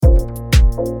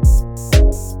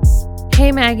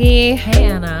Hey, Maggie. Hey,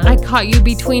 Anna. I caught you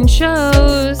between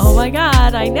shows. Oh my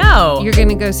God, I know. You're going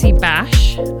to go see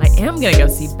Bash? I am going to go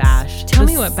see Bash. Tell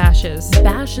me what Bash is.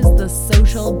 Bash is the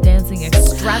social dancing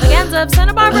extravaganza of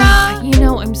Santa Barbara. You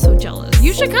know, I'm so jealous.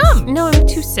 You should come. No, I'm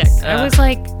too sick.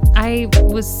 I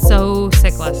was so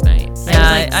sick last night.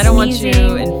 Yeah, I don't want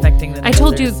you infecting the neighbors. I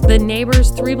told you the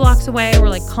neighbors 3 blocks away were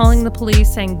like calling the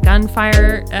police saying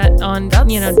gunfire on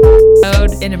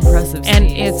road. An impressive And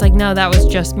sneeze. it's like, no, that was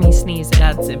just me sneezing.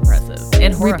 That's impressive.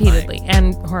 And horrifying. Repeatedly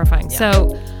and horrifying. Yeah.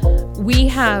 So we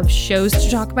have shows to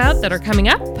talk about that are coming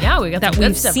up. Yeah, we got that some good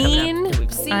we've stuff coming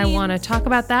up. seen. I want to talk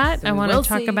about that. I want to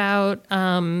talk about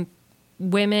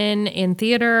women in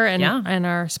theater and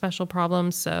our special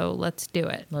problems. So let's do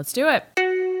it. Let's do it.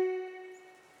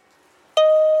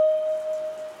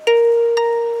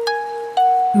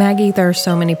 Maggie, there are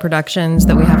so many productions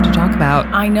that we have to talk about.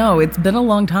 I know. It's been a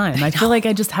long time. I feel like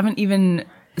I just haven't even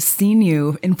seen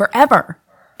you in forever.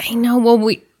 I know.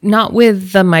 Well, not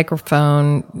with the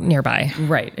microphone nearby.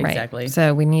 Right, exactly.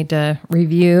 So we need to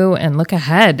review and look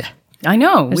ahead. I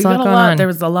know. There's We've a lot got a going lot. on. There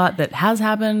was a lot that has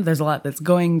happened. There's a lot that's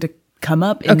going to come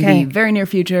up in the very near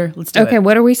future. Let's do it. Okay,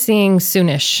 what are we seeing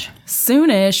soonish?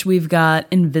 Soonish, we've got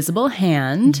Invisible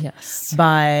Hand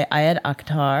by Ayad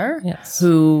Akhtar,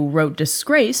 who wrote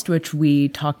Disgraced, which we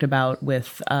talked about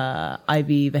with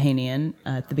Ivy Vahanian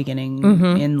at the beginning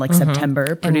in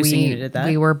September. Producing you did that.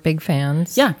 We were big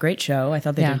fans. Yeah, great show. I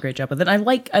thought they did a great job with it. I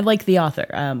like the author.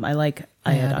 I like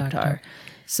Ayad Akhtar.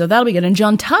 So that'll be good. And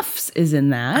John Tufts is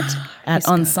in that at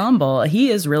Ensemble.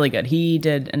 He is really good. He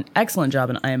did an excellent job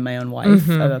in I Am My Own Wife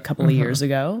a couple of years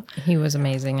ago. He was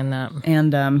amazing in that.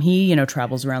 And he,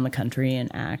 travels around the country and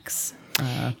acts.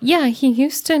 He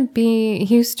used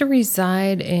to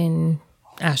reside in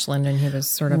Ashland, and he was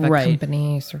sort of a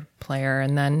company sort of player.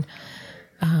 And then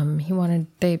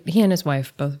he and his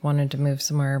wife both wanted to move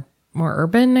somewhere more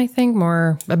urban, I think,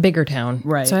 a bigger town.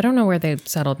 Right. So I don't know where they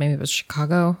settled. Maybe it was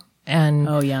Chicago. And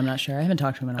I'm not sure. I haven't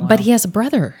talked to him in a while. But he has a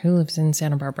brother who lives in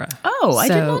Santa Barbara. Oh, I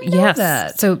did not know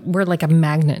that. So we're like a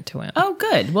magnet to him. Oh,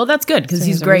 good. Well, that's good because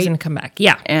he's a great. Reason to come back.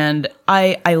 Yeah. And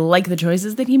I like the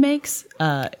choices that he makes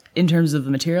in terms of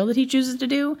the material that he chooses to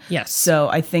do. Yes. So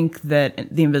I think that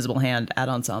The Invisible Hand at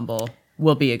Ensemble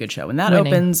will be a good show. And that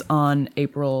opens on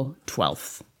April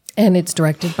 12th. And it's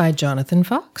directed by Jonathan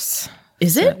Fox.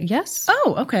 Is it? Yes.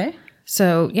 Oh, okay.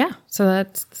 So, so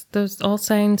those all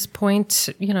signs point,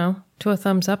 to a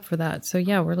thumbs up for that. So,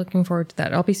 we're looking forward to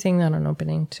that. I'll be seeing that on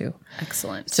opening too.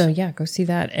 Excellent. So, go see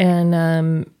that.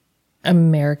 And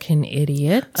American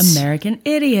Idiot. American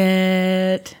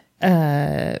Idiot.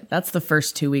 That's the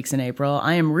first 2 weeks in April.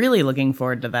 I am really looking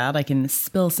forward to that. I can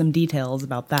spill some details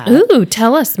about that. Ooh,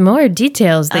 tell us more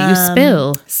details that you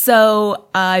spill. So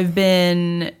I've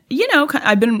been,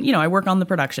 I work on the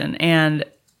production, and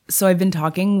so I've been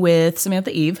talking with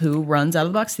Samantha Eve, who runs Out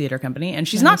of the Box Theater Company, and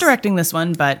she's not directing this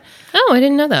one, but I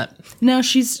didn't know that. No,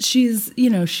 she's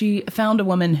she found a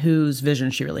woman whose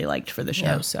vision she really liked for the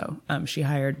show, so she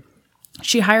hired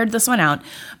this one out.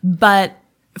 But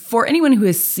for anyone who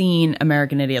has seen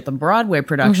American Idiot, the Broadway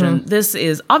production, this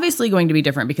is obviously going to be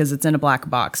different because it's in a black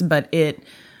box, but it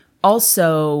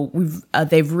also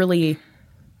they've really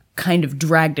kind of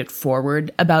dragged it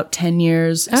forward about 10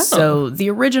 years. Oh. So the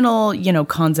original,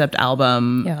 concept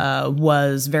album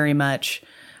was very much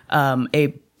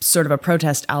a sort of a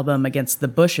protest album against the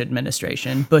Bush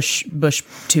administration, Bush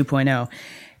 2.0.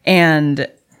 And,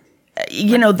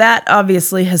 that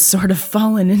obviously has sort of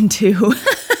fallen into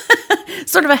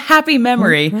sort of a happy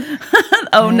memory.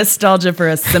 Nostalgia for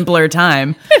a simpler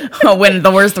time when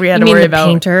the worst we had to worry about.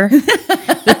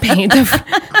 The painter.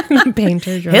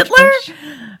 George Hitler? Bush.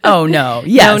 Oh no!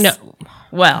 Yes. No.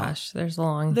 Well, gosh, there's a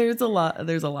lot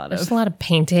of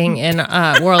painting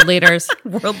and world leaders.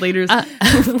 World leaders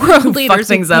fuck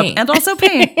things up and also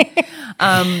paint.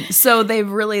 So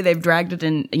they've dragged it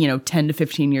in 10 to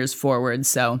 15 years forward.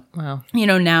 So wow.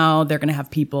 Now they're going to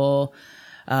have people.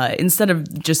 Instead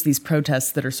of just these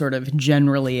protests that are sort of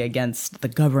generally against the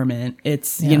government,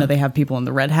 it's, they have people in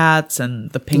the red hats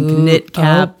and the pink knit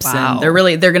caps. Oh, wow.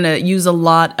 And they're going to use a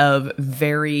lot of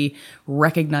very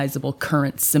recognizable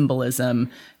current symbolism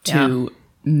to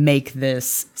make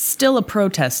this still a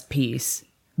protest piece,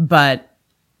 but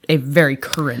a very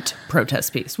current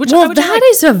protest piece. Which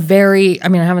is a very, I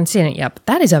haven't seen it yet, but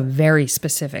that is a very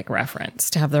specific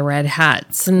reference to have the red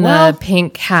hats and the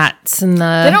pink hats and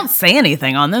the... They don't say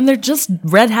anything on them. They're just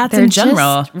red hats in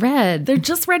general. Just red. They're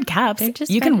just red caps.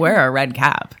 You red can wear a red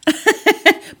cap.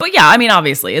 But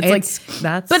obviously,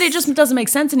 but it just doesn't make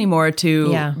sense anymore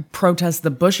to protest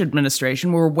the Bush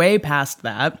administration. We're way past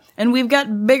that, and we've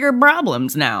got bigger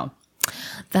problems now.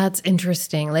 That's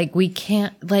interesting. Like we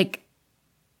can't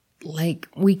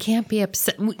we can't be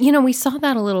upset. You know, we saw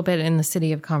that a little bit in the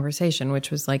City of Conversation, which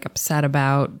was like upset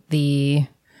about the,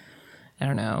 I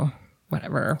don't know,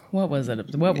 whatever. What was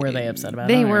it? What were they upset about?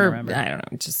 They were, I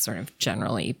don't know, just sort of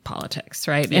generally politics,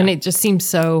 right? Yeah. And it just seems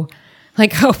so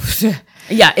like, oh,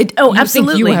 yeah.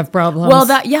 Absolutely. Think you have problems. Well,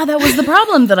 that was the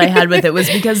problem that I had with it, was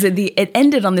because it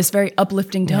ended on this very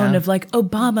uplifting tone of like,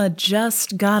 Obama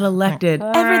just got elected.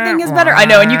 Everything is better. I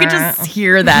know. And you could just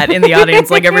hear that in the audience,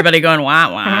 like everybody going,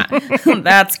 wah, wah.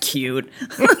 That's cute.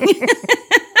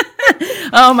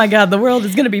 Oh my God, the world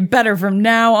is going to be better from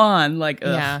now on. Like,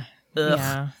 ugh. Yeah. Ugh.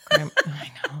 Yeah.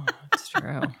 I know. It's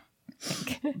true.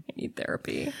 I need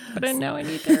therapy, but I know I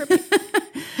need therapy.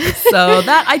 So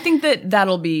I think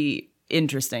that'll be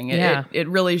interesting. It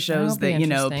really shows that, you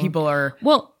know, people are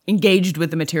engaged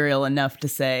with the material enough to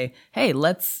say, hey,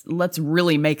 let's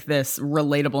really make this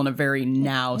relatable in a very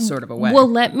now sort of a way. Well,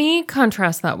 let me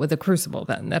contrast that with The Crucible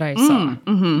then that I saw.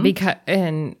 Because,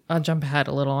 and I'll jump ahead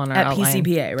a little on our outline.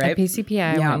 PCPA, right? At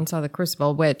PCPA, I went and saw The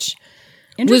Crucible, which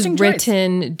was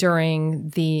written during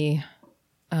the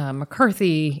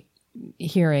McCarthy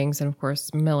hearings. And of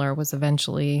course, Miller was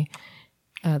eventually,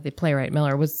 the playwright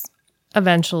Miller was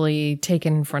eventually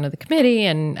taken in front of the committee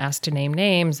and asked to name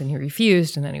names, and he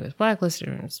refused, and then he was blacklisted,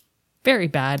 and it was a very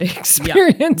bad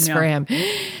experience for him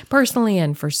personally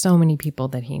and for so many people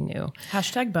that he knew.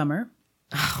 #bummer.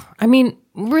 I mean,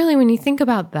 really, when you think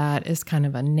about that as kind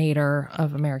of a nadir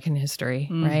of American history,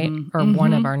 right? Or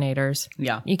one of our naders.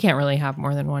 Yeah. You can't really have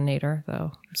more than one nadir,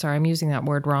 though. Sorry, I'm using that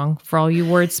word wrong. For all you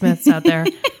wordsmiths out there,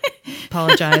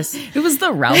 apologize. It was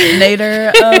the Ralph Nader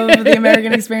of the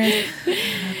American experience.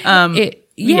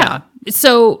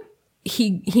 So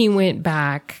he went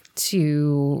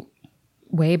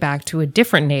way back to a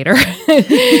different nadir,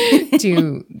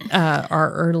 to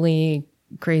our early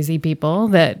crazy people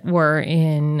that were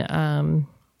in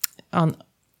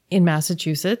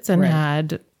Massachusetts and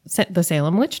had the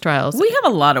Salem witch trials. We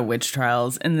have a lot of witch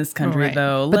trials in this country,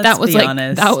 though. But Let's be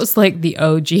honest. That was like the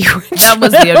OG witch That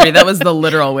was the OG. That was the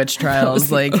literal witch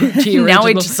trials. Like now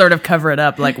we just sort of cover it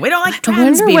up. Like we don't like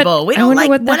trans people. We don't like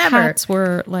what whatever. The hats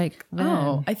were like then.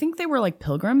 Oh, I think they were like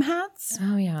pilgrim hats.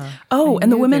 Oh yeah. Oh,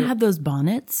 and the women had those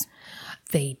bonnets.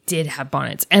 They did have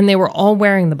bonnets, and they were all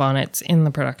wearing the bonnets in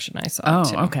the production I saw.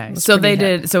 Oh, okay. So they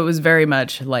did. So it was very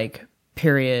much like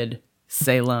period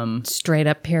Salem. Straight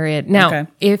up period. Now,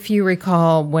 if you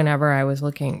recall, whenever I was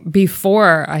looking,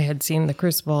 before I had seen The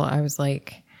Crucible, I was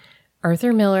like,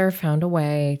 Arthur Miller found a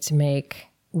way to make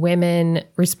women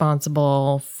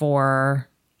responsible for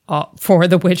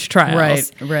the witch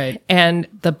trials. Right. And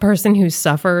the person who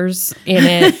suffers in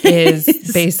it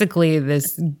is basically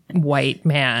this white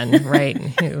man, right?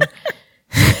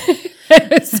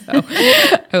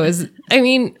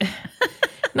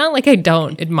 Not like I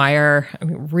don't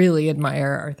really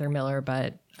admire Arthur Miller,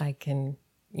 but I can,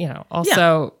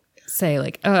 also say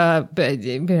like, but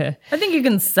I think you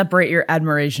can separate your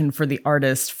admiration for the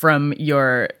artist from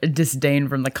your disdain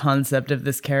from the concept of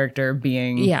this character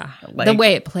being, like, the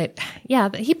way it played. Yeah,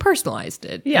 he personalized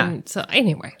it. Yeah. And so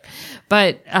anyway,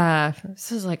 but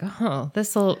so it's like,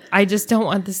 I just don't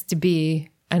want this to be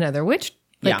another witch.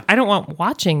 I don't want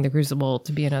watching The Crucible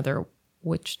to be another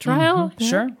witch trial. Mm-hmm.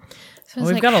 Sure. So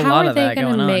we've got a lot of that going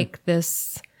on. How are they going to make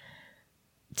this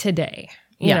today?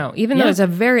 You know, even though it's a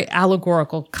very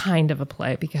allegorical kind of a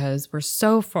play, because we're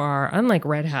so far, unlike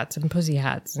Red Hats and Pussy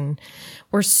Hats, and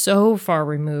we're so far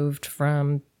removed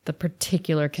from the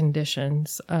particular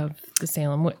conditions of the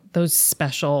Salem, those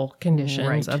special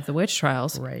conditions of the witch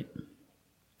trials. Right.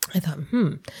 I thought,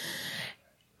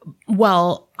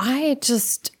 Well, I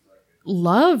just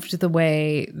loved the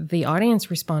way the audience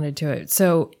responded to it.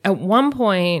 So at one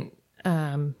point,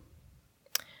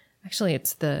 actually,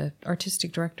 it's the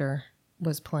artistic director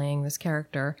was playing this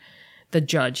character, the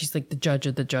judge. He's like the judge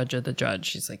of the judge of the judge.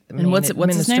 He's like the main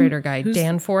administrator guy.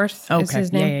 Danforth is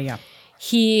his name. Yeah.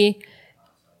 He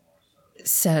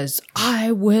says,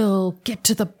 I will get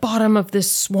to the bottom of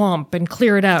this swamp and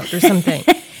clear it out or something.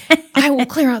 I will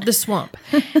clear out the swamp.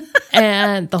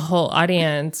 And the whole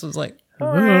audience was like,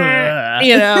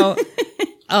 oh, it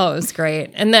was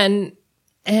great. And then,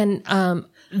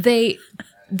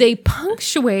 they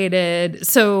punctuated.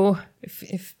 So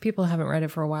if people haven't read it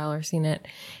for a while or seen it,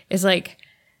 it's like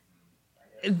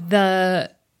the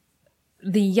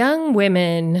young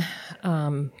women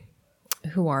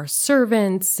who are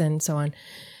servants and so on.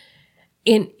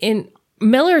 In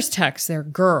Miller's text, they're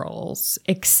girls,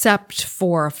 except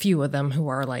for a few of them who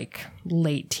are like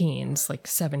late teens, like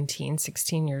 17,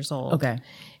 16 years old. Okay.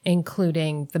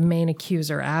 Including the main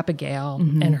accuser, Abigail,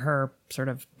 and her sort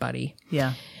of buddy.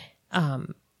 Yeah.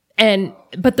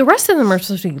 But the rest of them are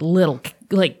supposed to be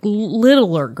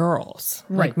littler girls,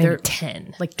 right? Like maybe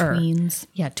 10, like tweens.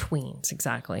 Tweens,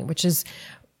 exactly. Which is,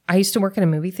 I used to work in a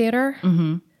movie theater.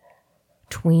 Mm-hmm.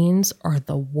 Tweens are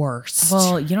the worst.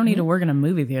 Well, you don't need to work in a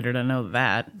movie theater to know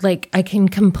that. Like, I can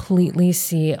completely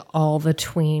see all the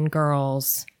tween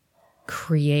girls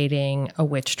creating a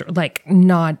witch story. Like,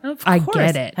 not, I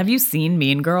get it. Have you seen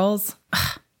Mean Girls?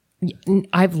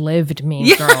 I've lived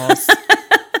Mean Girls.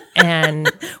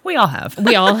 And we all have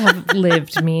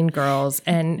lived Mean Girls.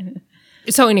 And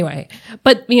so anyway,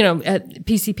 but at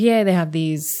PCPA, they have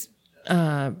these,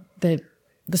 the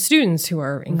students who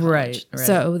are in college. Right.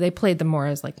 So they played them more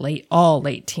as like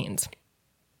late teens.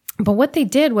 But what they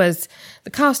did was the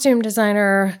costume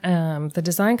designer, the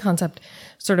design concept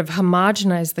sort of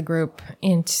homogenized the group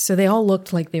so they all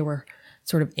looked like they were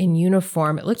sort of in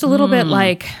uniform. It looked a little bit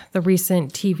like the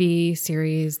recent TV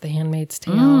series, The Handmaid's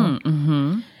Tale.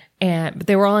 Mm-hmm. But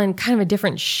they were all in kind of a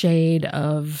different shade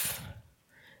of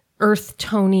earth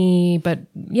tony, but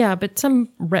some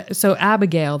red. So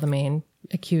Abigail, the main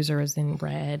accuser, is in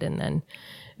red, and then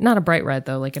not a bright red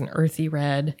though, like an earthy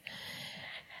red.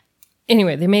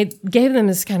 Anyway, gave them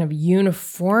this kind of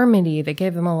uniformity that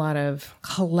gave them a lot of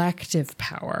collective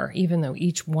power, even though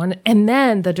each one. And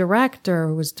then the director,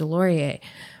 who was Delorier,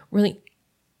 really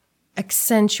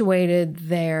accentuated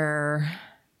their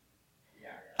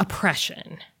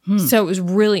oppression. So it was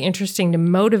really interesting to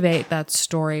motivate that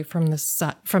story from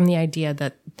the idea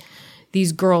that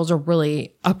these girls are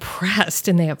really oppressed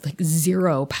and they have like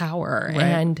zero power, right.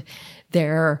 And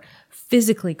they're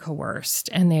physically coerced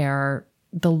and they are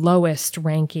the lowest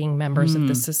ranking members of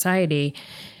the society.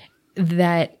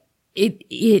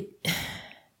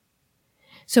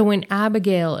 So when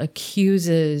Abigail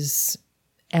accuses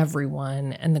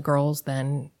everyone and the girls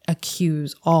then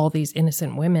accuse all these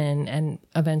innocent women and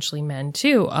eventually men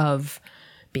too of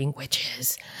being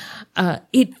witches,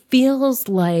 it feels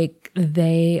like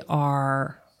they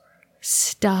are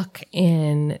stuck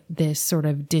in this sort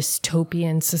of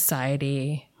dystopian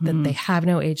society that they have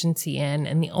no agency in,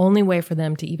 and the only way for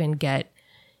them to even get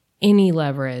any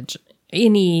leverage,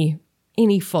 any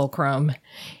fulcrum,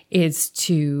 is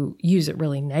to use it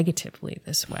really negatively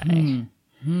this way.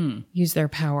 Use their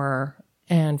power,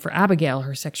 and for Abigail,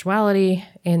 her sexuality,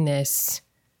 in this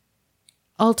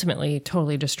ultimately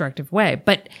totally destructive way.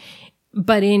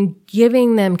 But in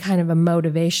giving them kind of a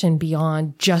motivation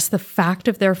beyond just the fact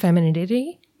of their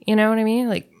femininity, you know what I mean?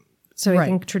 Like, so I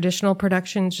think traditional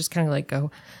productions just kind of like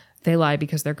go, they lie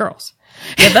because they're girls.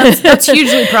 Yeah, that's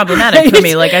hugely problematic for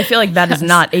me. Like, I feel like that is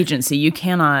not agency. You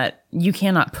cannot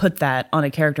put that on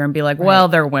a character and be like, well,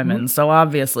 they're women, so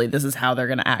obviously this is how they're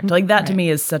going to act. Like, that to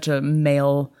me is such a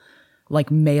male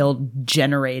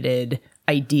generated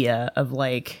idea of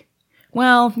like,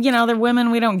 well, they're women.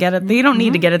 We don't get it. They don't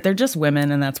need to get it. They're just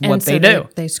women, and that's what they do.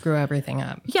 They screw everything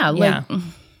up. Yeah.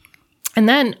 And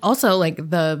then also, like,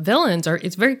 the villains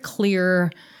it's very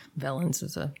clear. Villains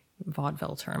is a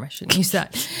vaudeville term. I shouldn't use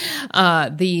that.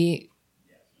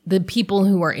 The people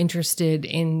who are interested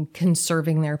in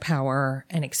conserving their power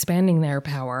and expanding their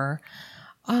power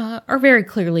are very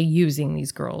clearly using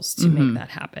these girls to make that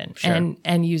happen,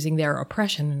 and using their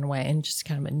oppression in a way, in just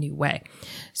kind of a new way.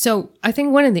 So I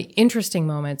think one of the interesting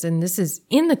moments, and this is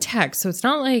in the text, so it's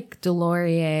not like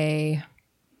Delorier,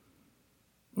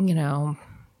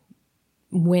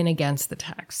 went against the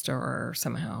text or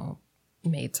somehow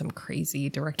made some crazy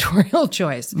directorial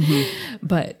choice.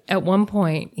 But at one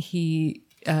point,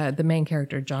 the main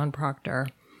character, John Proctor,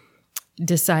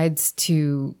 decides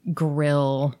to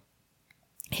grill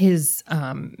his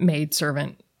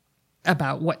maidservant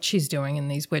about what she's doing in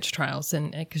these witch trials,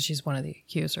 and because she's one of the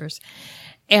accusers,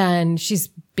 and she's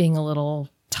being a little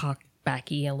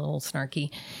talkbacky, a little snarky,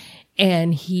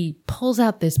 and he pulls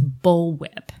out this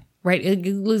bullwhip. Right,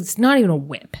 it's not even a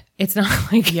whip. It's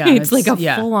not like it's like a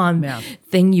full-on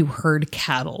thing you herd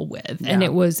cattle with, and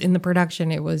it was in the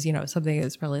production. It was something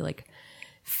that's probably like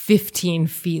 15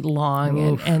 feet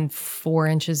long and 4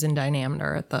 inches in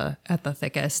diameter at the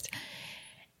thickest.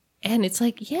 And it's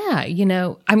like,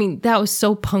 I mean, that was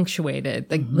so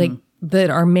punctuated, like that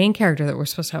our main character that we're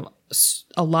supposed to have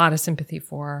a lot of sympathy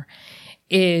for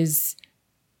is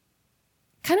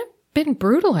kind of been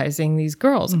brutalizing these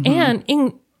girls.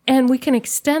 And we can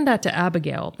extend that to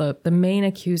Abigail, the main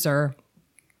accuser,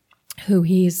 who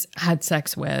he's had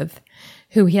sex with,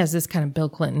 who he has this kind of Bill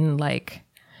Clinton, like,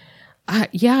 I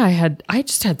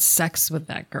just had sex with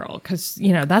that girl because,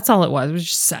 that's all it was. It was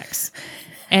just sex.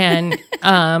 And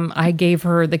I gave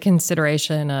her the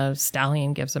consideration of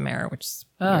stallion gives a mare, which is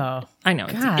weird. I know.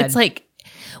 It's like,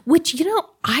 which,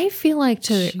 I feel like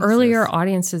to earlier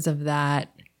audiences of that,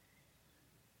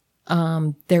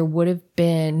 there would have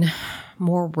been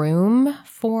more room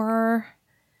for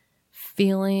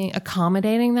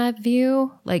accommodating that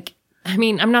view. Like, I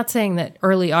mean, I'm not saying that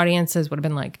early audiences would have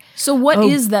been like, so what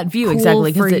is that view cool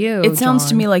exactly? for Because you, it sounds to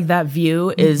John. me like that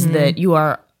view is that you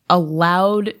are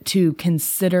allowed to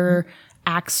consider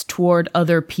acts toward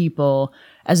other people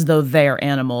as though they are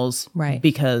animals, Right.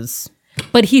 Because,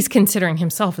 but he's considering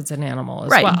himself as an animal as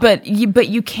right, well. but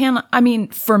you can't. I mean,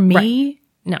 for me,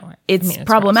 no, it's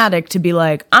problematic to be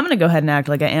like, I'm going to go ahead and act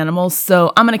like an animal,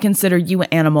 so I'm going to consider you an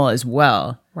animal as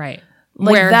well. gross. Right.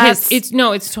 Like Where that's- it's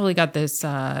totally got this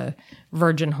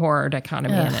virgin horror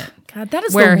dichotomy in it. God, that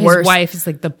is Where the worst. his wife is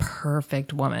like the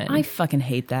perfect woman. I fucking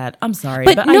hate that. I'm sorry,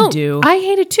 but but no, I do. I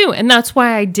hate it too, and that's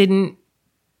why I didn't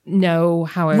know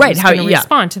how I Right, was how going to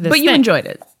respond to this. But you thing. enjoyed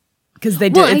it because they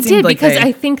did. Well, it I seemed did like because they-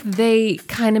 I think they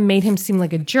kind of made him seem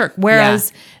like a jerk,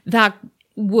 whereas that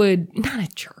would not a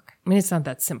jerk. I mean, it's not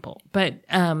that simple, but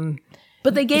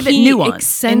they gave it he nuance,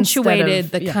 accentuated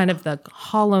instead of- the kind of the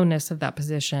hollowness of that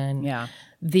position. Yeah.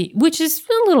 Which is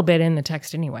a little bit in the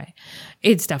text anyway.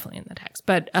 It's definitely in the text,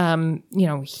 but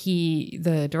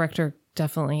the director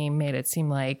definitely made it seem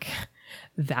like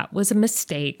that was a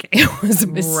mistake. It was a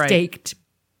mistake to,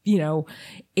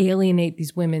 alienate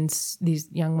these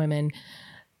young women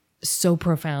so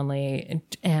profoundly,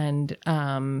 and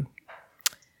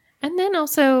then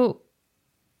also,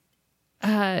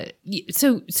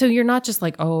 so you're not just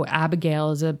like, oh,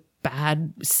 Abigail is a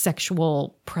bad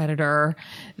sexual predator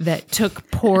that took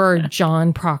poor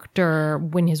John Proctor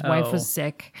when his wife was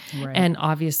sick, and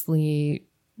obviously,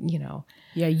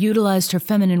 utilized her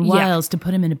feminine wiles to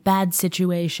put him in a bad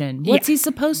situation. What's he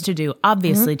supposed to do?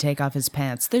 Obviously, take off his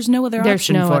pants. There's no other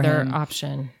option for him.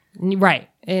 option, right?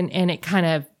 And it kind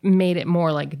of made it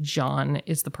more like John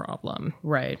is the problem,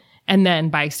 Right. and then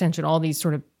by extension, all these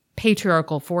sort of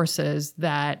patriarchal forces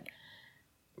that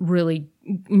really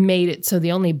made it so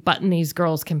the only button these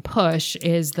girls can push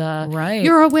is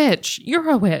you're a witch,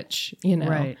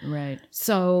 Right.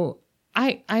 So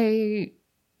I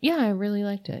really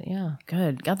liked it. Yeah.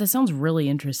 Good. God, that sounds really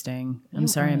interesting. I'm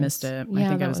sorry I missed it. I Yeah,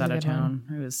 think I that was was a out of good one. town.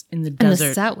 I was in the And desert.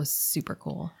 the set was super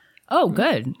cool. Oh,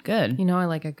 good. I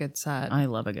like a good set. I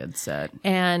love a good set.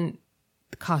 And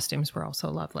the costumes were also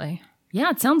lovely. Yeah,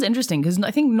 it sounds interesting because I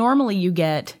think normally you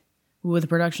get, with a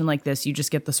production like this, you just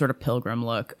get the sort of pilgrim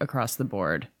look across the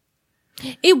board.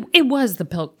 It was the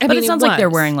pilgrim. But it sounds like they're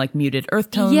wearing like muted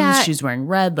earth tones. Yeah, She's wearing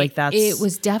red. Like that's It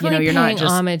was definitely you're paying not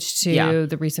just, homage to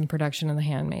the recent production of The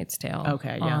Handmaid's Tale.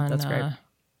 Okay, yeah, that's great.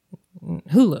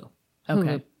 Hulu. Okay.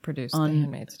 Hulu produced The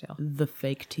Handmaid's Tale. the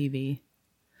fake TV.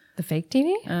 The fake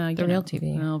TV? The real know.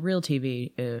 TV. Well, real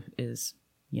TV is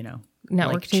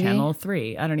Network like TV? Channel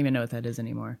 3. I don't even know what that is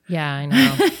anymore. Yeah, I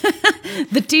know.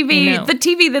 The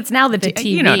TV that's now the TV.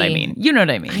 You know what I mean. You know what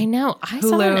I mean. I know. I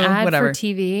saw an Hulu, ad whatever. for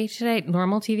TV today,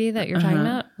 normal TV that you're talking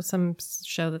about, some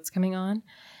show that's coming on.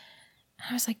 And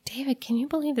I was like, David, can you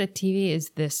believe that TV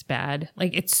is this bad?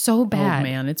 Like, it's so bad. Oh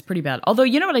man, it's pretty bad. Although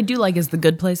you know what I do like is The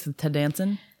Good Place with Ted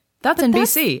Danson. That's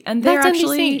NBC, and they're That's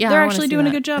actually NBC. Yeah, they're I wanna actually see doing a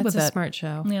that. good job That's with a that. smart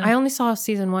show. Yeah. I only saw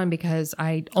season 1 because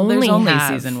I There's only have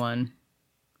season 1.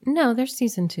 No, there's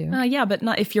season 2. Yeah, but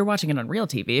not if you're watching it on real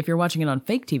TV. If you're watching it on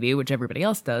fake TV, which everybody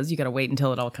else does, you got to wait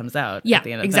until it all comes out. Yeah, at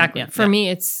the end of exactly. The thing. For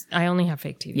me, I only have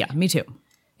fake TV. Yeah, me too.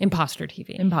 Imposter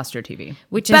TV. Imposter TV,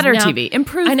 Which better is now, TV,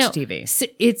 improved I know, TV.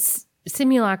 It's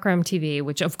simulacrum TV,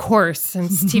 which of course,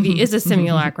 since TV is a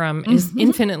simulacrum, is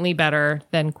infinitely better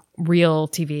than real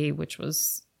TV, which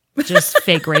was just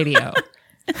fake radio.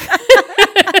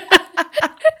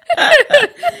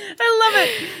 I love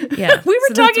it. Yeah, We were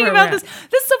so that's talking where about we're this.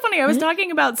 This is so funny. I was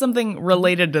talking about something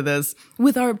related to this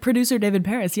with our producer, David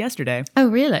Paris, yesterday, Oh,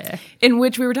 really? in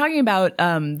which we were talking about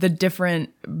the different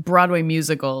Broadway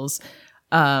musicals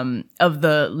of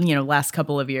the last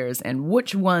couple of years and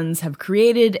which ones have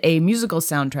created a musical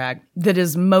soundtrack that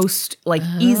is most like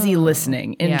easy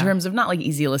listening in terms of not like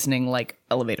easy listening like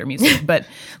elevator music, but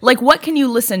like what can you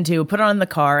listen to, put on in the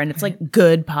car, and it's like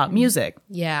good pop music.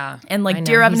 Yeah. And I like know,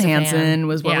 Dear Evan he's a fan. Hansen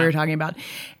was what we were talking about.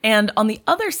 And on the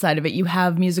other side of it, you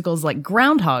have musicals like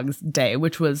Groundhog's Day,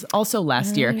 which was also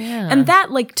last year. yeah. And that,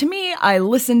 like, to me, I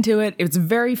listened to it. It's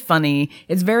very funny.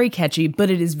 It's very catchy, but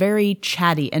it is very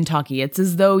chatty and talky. It's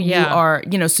as though you are,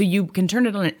 so you can turn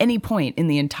it on at any point in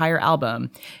the entire album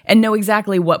and know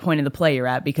exactly what point of the play you're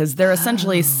at because they're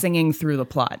essentially singing through the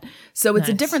plot. So it's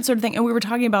a different sort of thing. And we were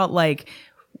talking about like,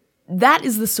 that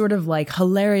is the sort of like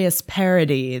hilarious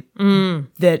parody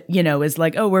that, is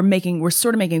like, oh, we're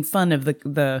sort of making fun of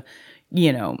the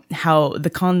how the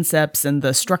concepts and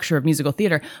the structure of musical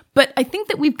theater. But I think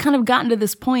that we've kind of gotten to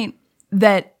this point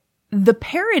that the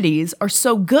parodies are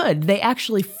so good. They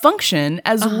actually function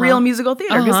as real musical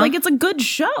theater because like it's a good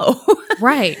show.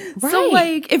 Right. So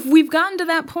like if we've gotten to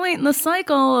that point in the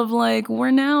cycle of like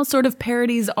we're now sort of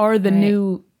parodies are the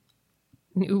new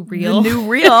real. The new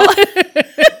real.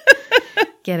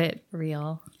 Get it?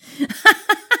 Real.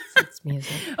 It's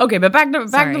music. Okay, but back to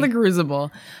the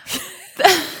Crucible.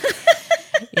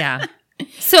 Yeah.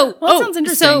 So, that sounds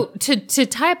interesting. So to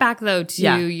tie it back though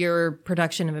to your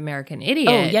production of American Idiot.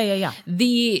 Oh, yeah.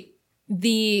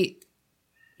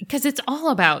 Because it's all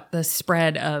about the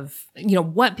spread of,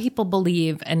 what people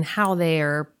believe and how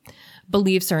their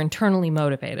beliefs are internally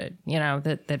motivated,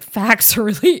 that facts are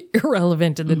really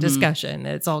irrelevant in the discussion.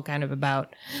 It's all kind of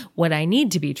about what I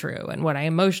need to be true and what I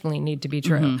emotionally need to be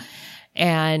true.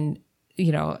 And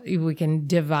we can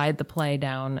divide the play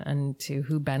down into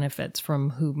who benefits from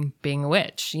whom being a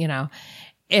witch,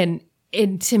 and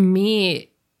to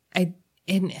me,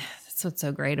 that's what's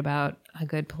so great about a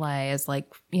good play is like,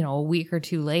 a week or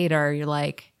two later,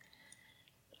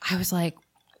 I was like,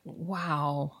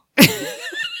 wow,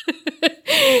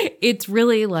 it's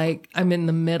really like I'm in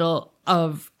the middle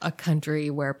of a country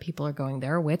where people are going,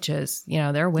 there are witches,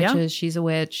 there are witches. Yeah. She's a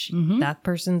witch. That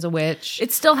person's a witch.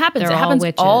 It still happens. It happens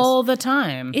all the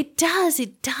time. It does.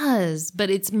 But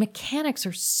its mechanics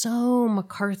are so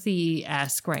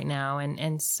McCarthy-esque right now.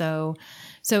 And so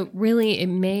really it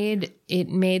made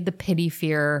the pity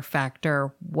fear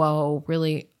factor. Whoa,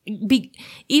 really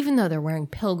even though they're wearing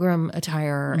pilgrim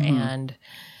attire and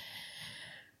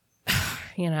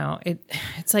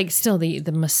it's like still the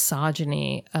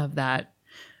misogyny of that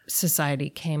society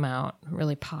came out,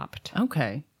 really popped.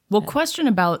 Okay. Well, question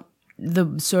about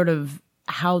the sort of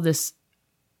how this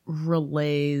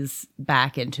relays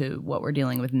back into what we're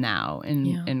dealing with now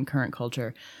in current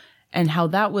culture and how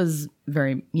that was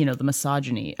very, the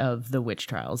misogyny of the witch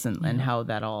trials and how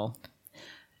that all...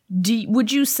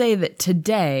 Would you say that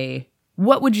today,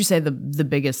 what would you say the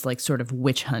biggest like sort of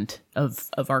witch hunt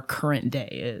of our current day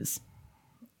is?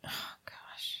 Oh,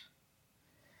 gosh.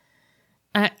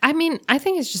 I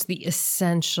think it's just the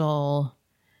essential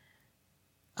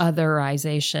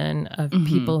otherization of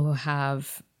people who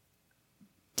have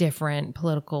different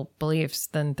political beliefs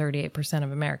than 38%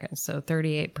 of Americans. So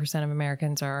 38% of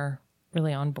Americans are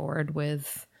really on board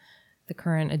with the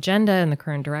current agenda and the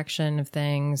current direction of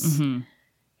things.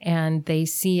 And they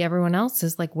see everyone else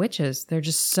as like witches. They're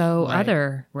just so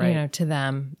other, to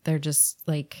them. They're just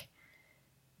like...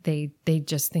 They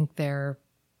just think they're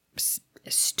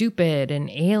stupid and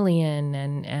alien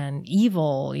and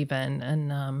evil even.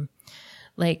 And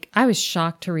like I was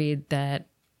shocked to read that,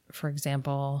 for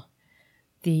example,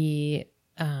 the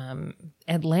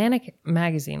Atlantic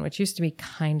magazine, which used to be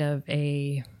kind of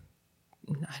I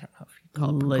don't know if you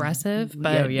call it progressive,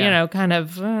 but kind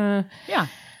of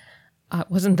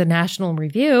wasn't the National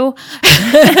Review.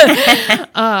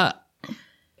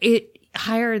 It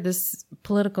hired this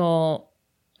political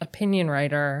opinion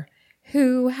writer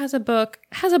who has a book.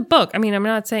 I mean, I'm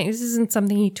not saying this isn't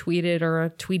something he tweeted or a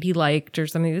tweet he liked or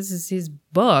something. This is his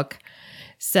book,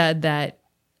 said that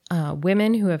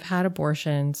women who have had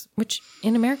abortions, which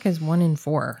in America is 1 in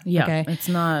 4. Yeah, okay? It's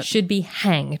not... should be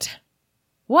hanged.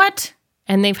 What?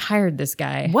 And they've hired this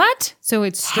guy. What? So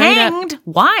it's straight hanged? Up,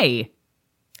 why?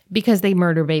 Because they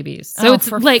murder babies. So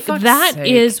it's like that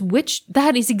is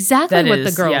exactly what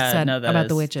the girl said about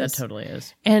the witches. That totally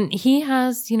is. And he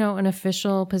has, an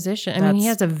official position. I mean, he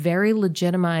has a very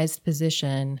legitimized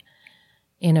position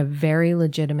in a very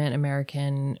legitimate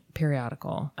American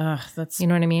periodical. That's you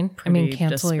know what I mean?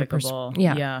 Cancel despicable.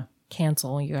 Yeah.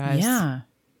 Cancel, you guys. Yeah.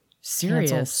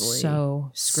 Seriously.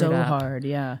 Cancel so up. Hard,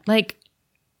 yeah. Like,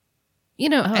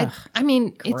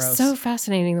 it's so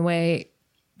fascinating the way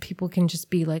people can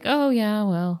just be like, oh yeah,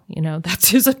 well, that's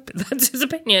his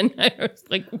opinion. I was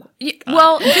like,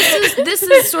 well, this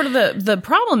is sort of the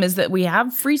problem is that we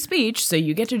have free speech, so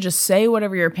you get to just say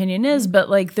whatever your opinion is, but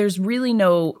like there's really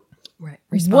no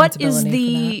what is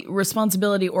the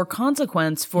responsibility or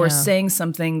consequence for saying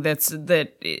something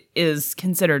that is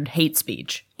considered hate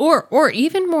speech? Or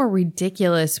even more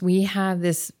ridiculous, we have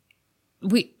this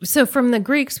so from the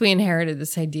Greeks we inherited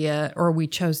this idea, or we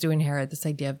chose to inherit this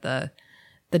idea of the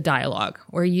dialogue,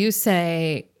 where you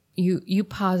say you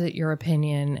posit your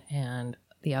opinion and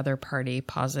the other party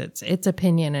posits its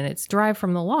opinion, and it's derived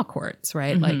from the law courts,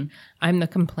 right? Like I'm the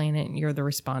complainant, you're the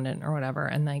respondent, or whatever,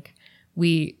 and like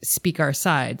we speak our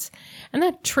sides, and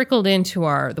that trickled into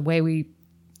the way we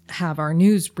have our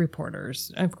news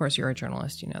reporters. Of course, you're a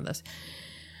journalist, you know this,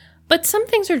 but some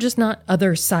things are just not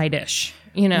other side-ish,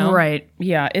 Right?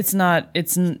 Yeah, it's not.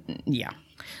 Yeah.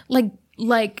 Like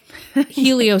like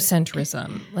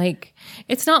heliocentrism. Like,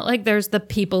 it's not like there's the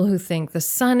people who think the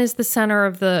sun is the center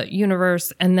of the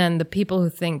universe and then the people who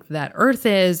think that Earth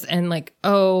is, and like,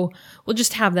 oh, we'll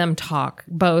just have them talk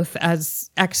both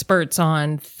as experts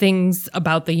on things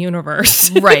about the universe.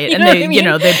 Right. And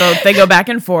they go back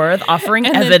and forth offering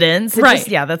evidence. Then, right. Just,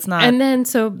 yeah, that's not. And then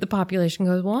so the population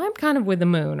goes, well, I'm kind of with the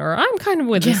moon, or I'm kind of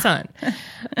with the sun.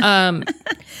 I'm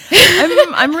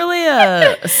really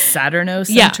a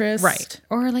Saturnocentrist. Yeah, right.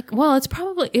 Or like, well, it's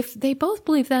probably, if they both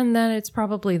believe then it's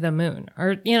probably the moon,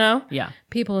 or, Yeah.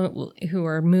 People who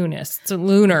are moonists,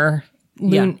 lunatics.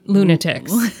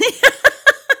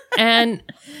 and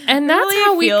that's really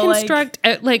how we construct,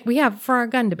 like we have for our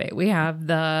gun debate, we have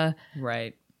the,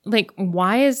 right. Like,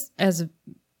 why as a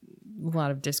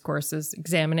lot of discourses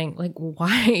examining, like,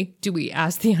 why do we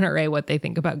ask the NRA what they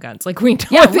think about guns? Like, we know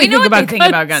what they think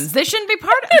about guns. They shouldn't be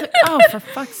part of it. Oh, for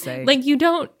fuck's sake. Like,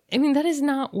 that is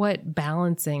not what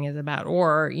balancing is about.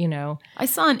 Or, I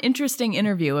saw an interesting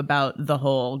interview about the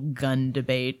whole gun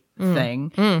debate thing.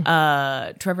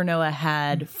 Trevor Noah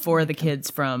had 4 of the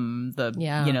kids from the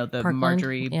Parkland.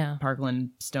 Marjorie Parkland,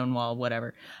 Stonewall,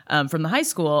 whatever, from the high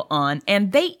school on,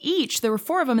 and there were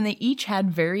 4 of them, and they each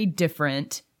had very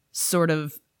different sort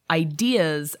of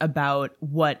ideas about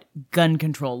what gun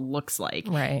control looks like.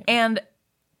 Right.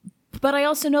 But I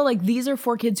also know, like, these are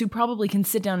 4 kids who probably can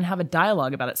sit down and have a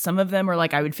dialogue about it. Some of them are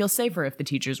like, I would feel safer if the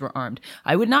teachers were armed.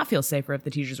 I would not feel safer if the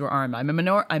teachers were armed. I'm a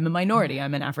minority.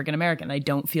 I'm an African American. I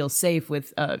don't feel safe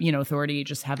with, authority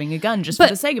just having a gun just for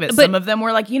the sake of it. Some of them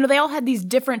were like, they all had these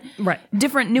different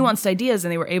nuanced ideas,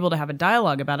 and they were able to have a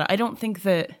dialogue about it. I don't think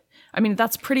that,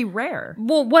 that's pretty rare.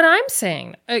 Well, what I'm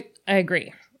saying, I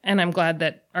agree. And I'm glad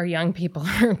that our young people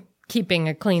are keeping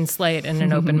a clean slate and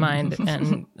an open mind,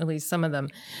 and at least some of them.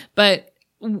 But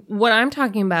what I'm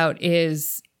talking about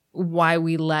is why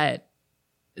we let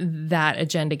that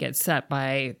agenda get set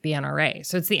by the NRA.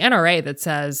 So it's the NRA that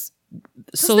says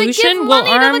solution they give will money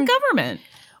arm to the government.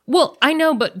 Well, I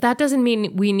know, but that doesn't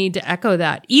mean we need to echo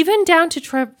that. Even down to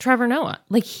Trevor Noah.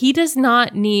 Like, he does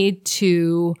not need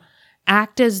to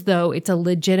act as though it's a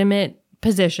legitimate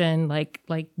position, like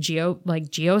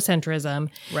geocentrism,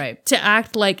 right? To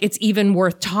act like it's even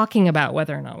worth talking about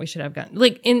whether or not we should have guns.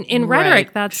 Like in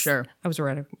rhetoric, that's sure. I was a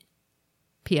rhetoric.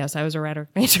 P.S. I was a rhetoric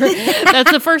major.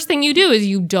 That's the first thing you do is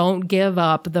you don't give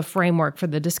up the framework for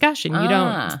the discussion.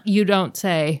 You don't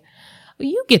say,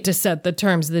 you get to set the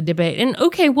terms of the debate, and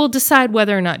okay, we'll decide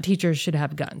whether or not teachers should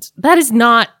have guns. That is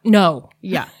not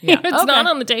Yeah. It's not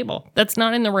on the table. That's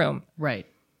not in the room. Right.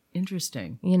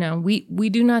 Interesting. We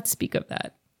do not speak of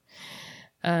that.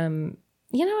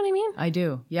 You know what I mean? I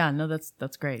do. Yeah, no,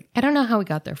 that's great. I don't know how we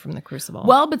got there from the Crucible.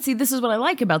 Well, but see, this is what I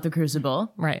like about the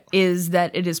Crucible. Right. Is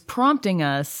that it is prompting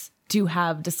us to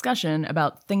have discussion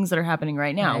about things that are happening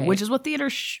right now, right. Which is what theater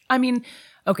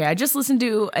okay, I just listened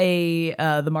to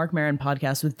the Mark Maron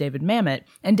podcast with David Mamet,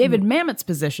 and David Mamet's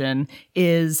position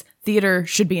is theater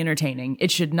should be entertaining.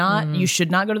 It should not, you should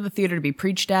not go to the theater to be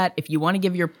preached at. If you want to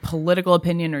give your political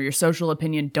opinion or your social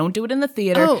opinion, don't do it in the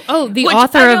theater. The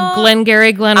author of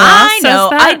Glengarry Glen Ross I know. says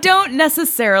that? I don't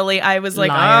necessarily. I was like,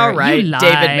 all right, David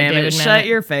Mamet, shut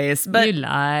your face. But you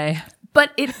lie.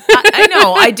 But I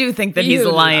know, I do think that he's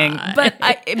lying. But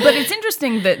it's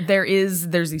interesting that there's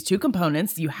these 2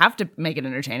 components. You have to make it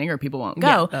entertaining or people won't go.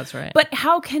 Yeah, that's right. But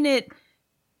how can it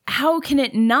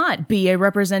not be a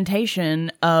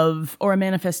representation of or a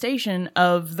manifestation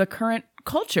of the current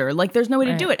culture? Like, there's no way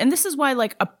to do it. And this is why,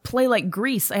 like, a play like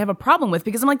Grease, I have a problem with,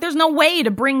 because I'm like, there's no way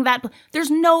to bring that. There's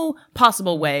no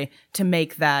possible way to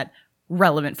make that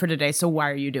relevant for today. So why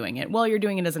are you doing it? Well, you're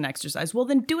doing it as an exercise. Well,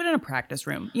 then do it in a practice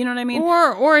room. You know what I mean?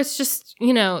 Or it's just,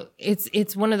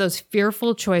 it's one of those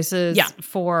fearful choices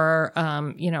for,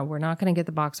 we're not going to get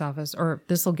the box office, or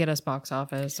this will get us box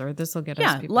office, or this will get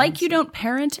us people. Like you don't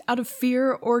parent out of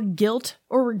fear or guilt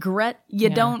or regret. You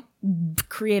don't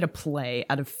create a play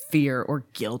out of fear or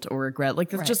guilt or regret.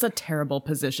 Like, that's just a terrible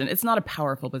position. It's not a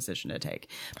powerful position to take.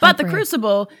 But the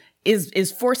Crucible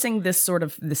is forcing this sort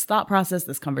of this thought process,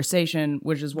 this conversation,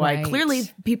 which is why clearly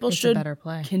people should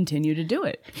continue to do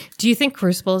it. Do you think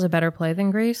Crucible is a better play than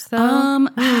Grease, though?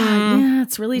 Yeah,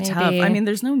 it's really tough. I mean,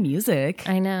 there's no music.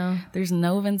 I know. There's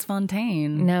no Vince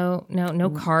Fontaine. No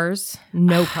cars.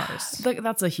 No cars.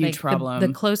 That's a huge problem.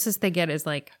 The closest they get is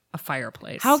like a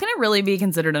fireplace. How can it really be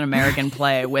considered an American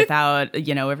play without,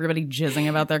 everybody jizzing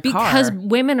about their car? Because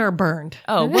women are burned.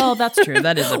 Oh, well, that's true.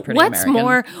 That is a pretty American.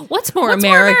 What's more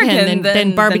American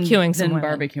than barbecuing some women?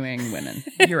 Barbecuing women.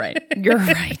 You're right. You're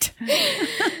right.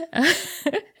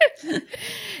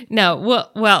 No,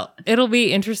 well, it'll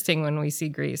be interesting when we see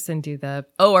Grease and do the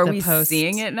are we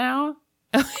seeing it now?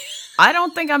 I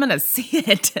don't think I'm going to see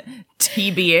it.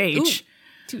 TBH. Ooh,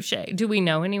 touche. Do we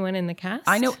know anyone in the cast?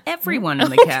 I know everyone in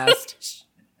the cast.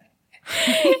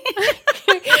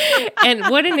 And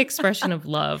what an expression of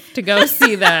love to go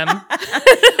see them.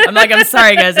 I'm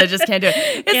sorry, guys, I just can't do it.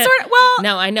 It's sort of, well.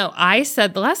 No, I know. I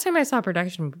said, the last time I saw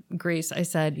production Grease, I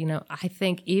said, I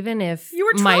think even if you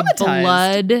were my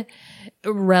blood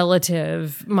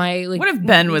relative, what if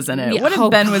Ben was in it? What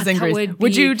if Ben was in Grease?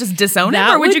 Would you just disown him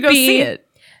or would you go see it?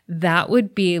 That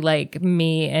would be like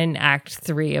me in Act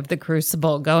 3 of The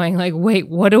Crucible going like, wait,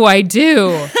 what do I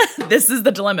do? This is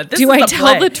the dilemma. Do I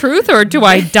tell the truth or do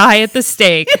I die at the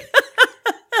stake?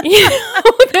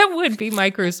 That would be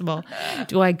my Crucible.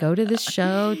 Do I go to this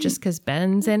show just because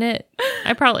Ben's in it?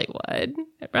 I probably would.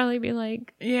 I'd probably be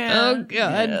like, oh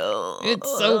God,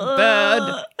 it's so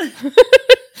bad.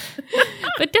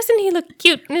 But doesn't he look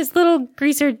cute in his little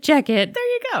greaser jacket? There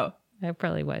you go. I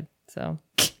probably would. So,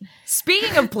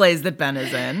 speaking of plays that Ben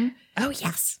is in. Oh,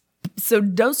 yes. So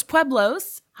Dos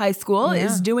Pueblos High School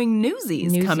is doing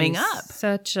Newsies coming up.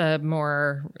 Such a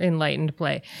more enlightened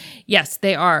play. Yes,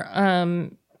 they are.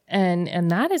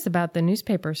 And that is about the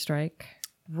newspaper strike.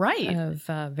 Right. Of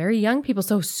very young people.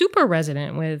 So super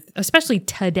resonant with, especially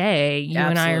today, you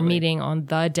and I are meeting on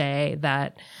the day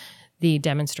that the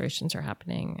demonstrations are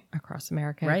happening across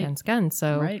America against guns.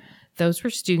 So those were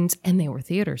students, and they were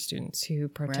theater students who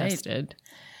protested,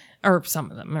 or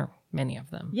some of them, or many of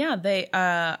them. Yeah, they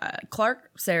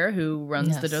Clark Sayre, who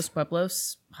runs the Dos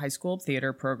Pueblos High School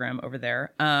theater program over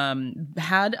there,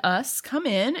 had us come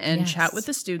in and chat with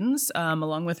the students,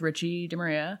 along with Richie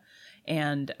DeMaria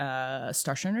and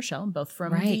Starshine Rochelle, both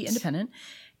from The Independent.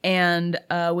 And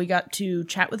we got to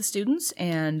chat with the students,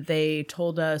 and they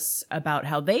told us about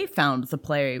how they found the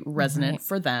play resonant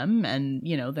for them. And,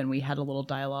 then we had a little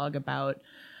dialogue about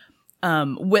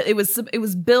it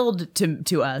was billed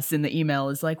to us in the email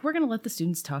is like, we're going to let the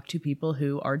students talk to people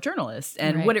who are journalists.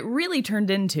 And what it really turned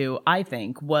into, I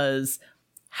think, was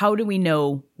how do we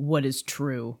know what is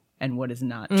true and what is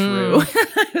not true?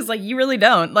 I was like, you really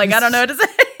don't. Like, I don't know what to say.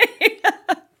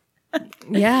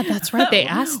 Yeah, that's right. They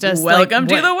asked us. Welcome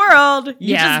to the world.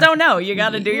 You just don't know. You got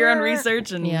to do your own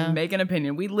research and make an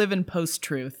opinion. We live in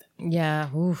post-truth.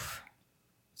 Yeah. Oof.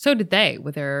 So did they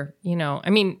with their,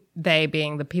 they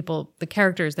being the people, the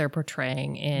characters they're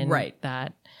portraying in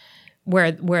that,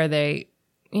 where they,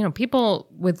 people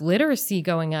with literacy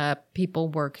going up, people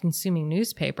were consuming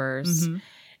newspapers.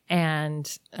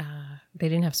 And they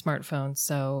didn't have smartphones,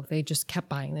 so they just kept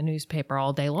buying the newspaper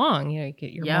all day long. You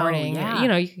get your morning. Yeah.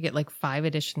 You could get like 5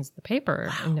 editions of the paper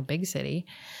in the big city.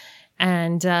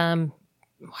 And wow,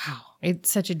 it's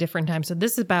such a different time. So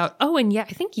this is about, I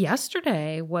think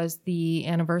yesterday was the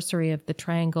anniversary of the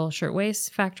Triangle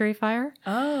Shirtwaist Factory fire.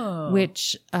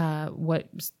 Which what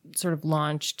sort of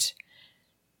launched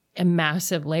a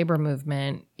massive labor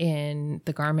movement in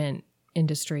the garment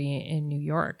industry in New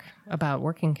York about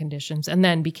working conditions, and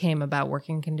then became about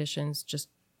working conditions just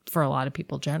for a lot of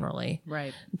people generally,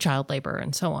 child labor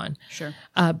and so on. Sure.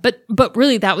 But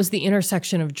really that was the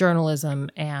intersection of journalism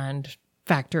and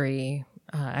factory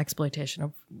exploitation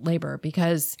of labor,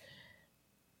 because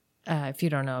if you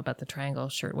don't know about the Triangle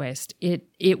Shirtwaist,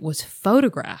 it was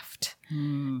photographed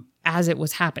as it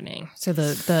was happening. So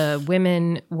the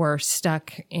women were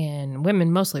stuck in,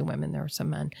 mostly women, there were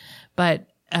some men, but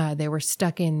they were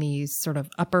stuck in these sort of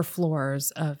upper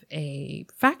floors of a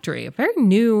factory, a very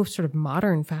new sort of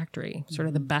modern factory, sort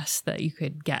of the best that you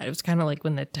could get. It was kind of like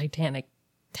when the Titanic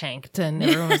tanked and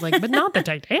everyone was like, but not the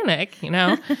Titanic,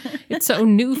 it's so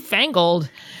newfangled.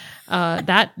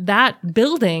 That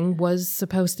building was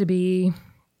supposed to be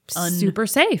super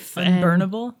safe.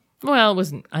 Unburnable? Well, it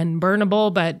wasn't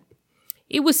unburnable, but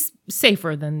it was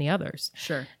safer than the others.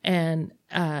 Sure. And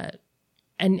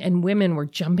women were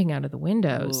jumping out of the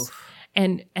windows. Oof.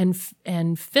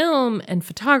 And film and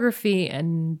photography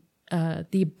and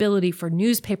the ability for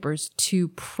newspapers to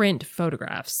print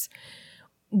photographs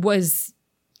was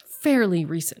fairly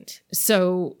recent.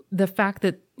 So the fact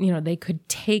that, they could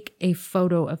take a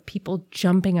photo of people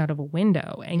jumping out of a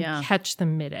window and catch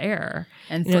them midair,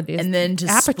 and then to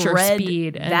aperture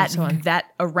speed and so on. That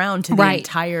around to the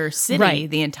entire city,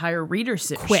 the entire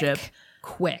readership.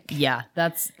 Quick. Yeah,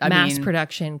 that's mass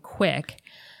production, quick.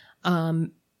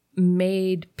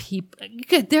 Made people.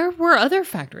 There were other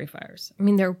factory fires. I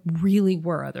mean, there really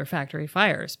were other factory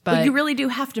fires, but you really do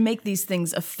have to make these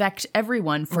things affect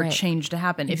everyone for change to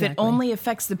happen. Exactly. If it only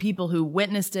affects the people who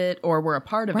witnessed it or were a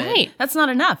part of it, that's not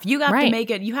enough. You have to make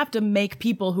it. You have to make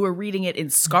people who are reading it in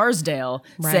Scarsdale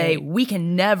say, "We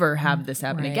can never have this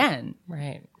happen again."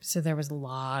 Right. So there was a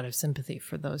lot of sympathy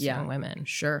for those young women.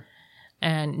 Sure.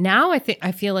 And now I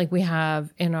feel like we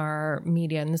have in our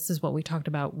media, and this is what we talked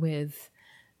about with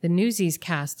the Newsies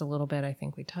cast a little bit, I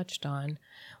think we touched on,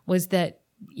 was that,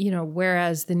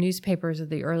 whereas the newspapers of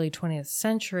the early 20th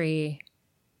century,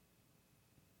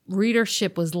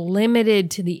 readership was limited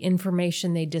to the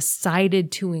information they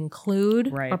decided to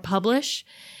include or publish.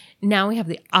 Now we have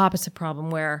the opposite problem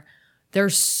where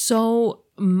there's so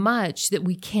much that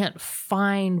we can't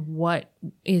find what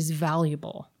is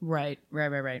valuable. Right.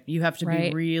 You have to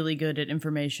be really good at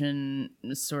information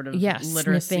sort of literacy,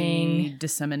 sniffing,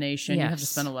 dissemination. Yes. You have to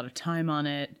spend a lot of time on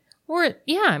it.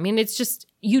 It's just,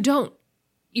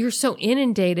 you're so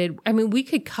inundated. I mean, we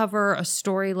could cover a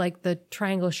story like the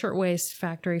Triangle Shirtwaist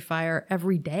Factory fire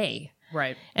every day.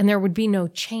 Right. And there would be no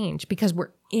change because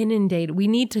we're inundated. We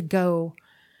need to go...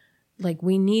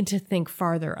 we need to think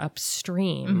farther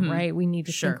upstream, right? We need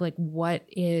to think what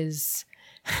is,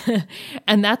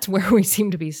 and that's where we seem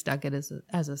to be stuck at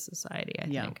as a society. I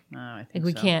think. I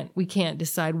think we can't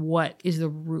decide what is the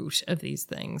root of these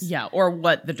things. Yeah, or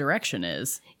what the direction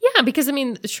is. Yeah, because the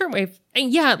shortwave,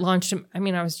 it launched.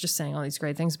 I was just saying all these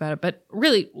great things about it, but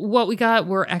really, what we got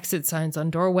were exit signs on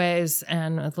doorways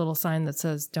and a little sign that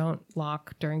says "Don't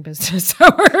lock during business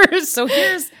hours." So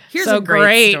here's so a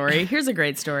great story. Here's a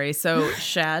great story. So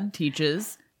Shad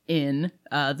teaches in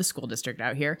the school district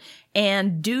out here,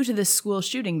 and due to this school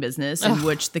shooting business in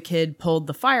which the kid pulled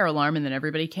the fire alarm and then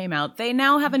everybody came out, they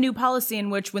now have a new policy in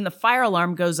which when the fire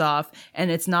alarm goes off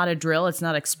and it's not a drill, it's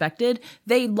not expected,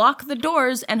 they lock the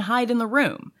doors and hide in the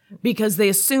room because they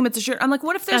assume it's a shoot. I'm like,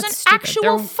 what if there's an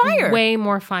actual fire? Way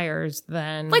more fires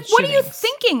than what are you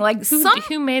thinking?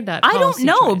 Who made that? I don't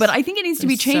know, choice? But I think it needs to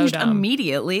be changed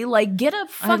immediately. Get a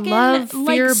fucking I love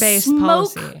fear-based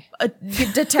smoke policy. A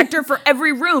detector for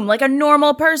every room, like a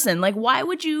normal person. Why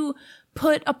would you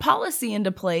put a policy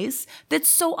into place that's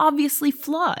so obviously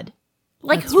flawed?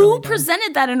 Who really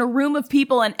presented that in a room of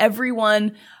people and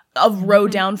everyone a row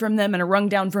down from them and a rung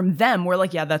down from them were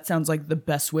like, yeah, that sounds like the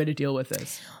best way to deal with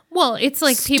this. Well, it's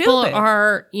like people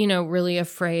are, really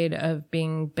afraid of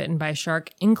being bitten by a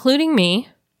shark, including me,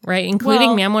 right?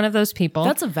 Including me. I'm one of those people.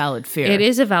 That's a valid fear. It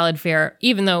is a valid fear,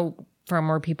 even though far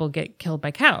more people get killed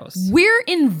by cows. We're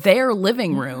in their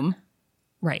living room.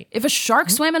 Right. If a shark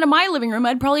swam into my living room,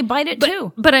 I'd probably bite it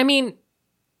too. But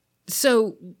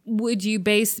so would you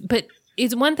but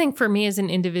it's one thing for me as an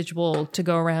individual to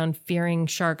go around fearing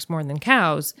sharks more than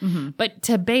cows, but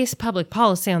to base public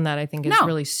policy on that, I think is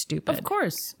really stupid. Of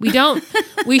course. We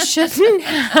shouldn't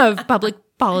have public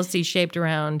policy shaped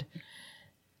around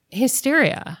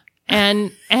hysteria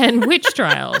and witch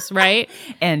trials, right?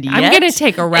 And yet, I'm going to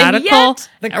take a radical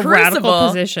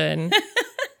position.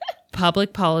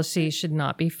 Public policy should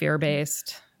not be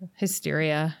fear-based.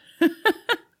 Hysteria.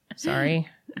 Sorry.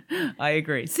 I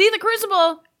agree. See, the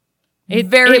Crucible.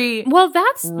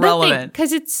 That's relevant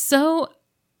because it's so.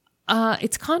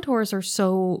 Its contours are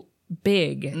so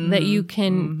big that you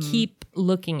can keep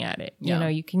looking at it. You know,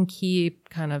 you can keep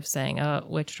kind of saying,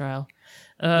 witch trial.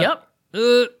 Yep.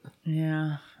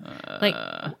 Yeah.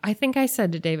 I think I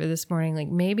said to David this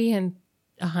morning, maybe in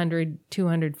 100,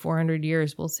 200, 400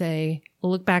 years, we'll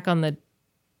look back on the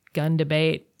gun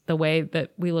debate the way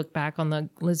that we look back on the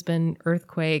Lisbon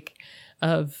earthquake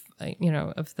of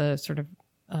the sort of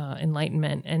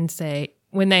Enlightenment and say,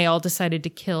 when they all decided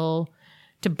to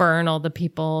burn all the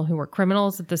people who were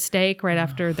criminals at the stake right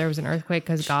after there was an earthquake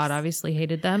because God obviously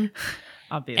hated them.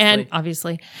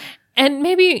 Obviously. And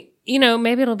maybe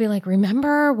it'll be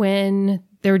remember when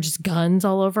there were just guns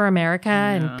all over America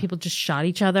and people just shot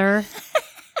each other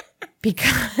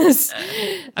because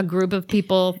a group of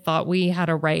people thought we had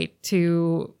a right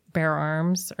to bear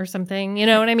arms or something. You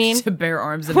know what I mean? To bear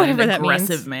arms in an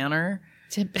aggressive manner.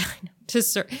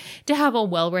 To have a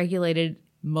well-regulated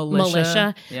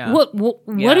militia. Yeah. What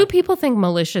do people think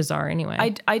militias are anyway?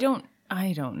 I don't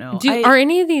know. Are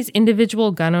any of these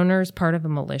individual gun owners part of a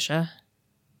militia?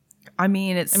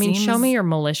 Show me your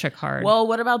militia card. Well,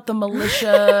 what about the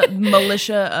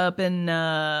militia up in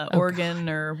Oregon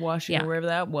or Washington, wherever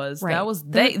that was? Right. That was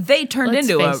they turned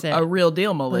into a real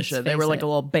deal militia. They were like a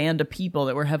little band of people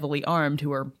that were heavily armed who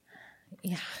were.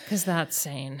 Yeah, because that's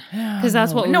sane. Because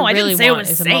that's what we I really didn't say want it was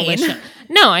is a sane. militia.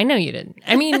 No, I know you didn't.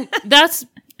 That's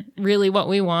really what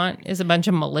we want is a bunch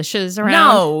of militias around.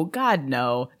 No, God,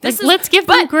 no. Let's give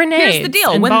them grenades. Here's the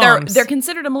deal: and when bombs. they're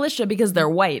considered a militia because they're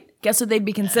white, guess what they'd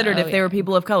be considered if they were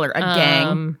people of color? A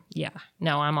gang. Yeah.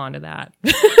 No, I'm onto that.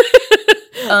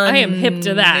 I am hip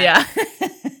to that. Yeah.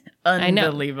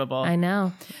 Unbelievable. I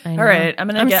know. All right, I'm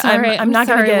gonna get. I'm not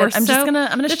gonna get. I'm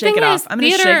gonna shake it off. I'm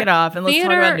gonna shake it off, and let's talk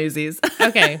about Newsies.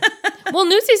 Okay. Well,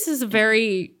 Newsies is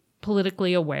very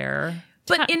politically aware.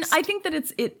 But I think that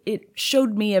it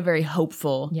showed me a very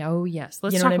hopeful. Yeah. Oh yes.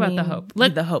 Let's talk about the hope.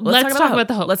 Let's talk about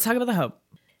the hope. Let's talk about the hope.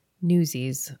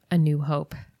 Newsies, A New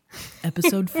Hope.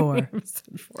 Episode 4.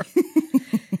 Episode 4.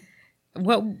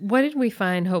 What did we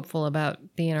find hopeful about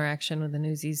the interaction with the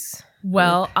Newsies?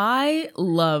 Well, I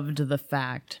loved the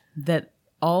fact that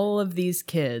all of these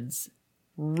kids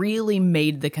really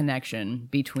made the connection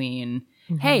between,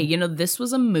 hey, this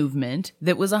was a movement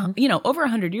that was, over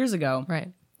 100 years ago.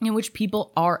 Right. In which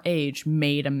people our age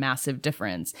made a massive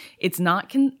difference. It's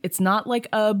not like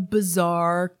a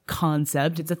bizarre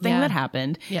concept. It's a thing that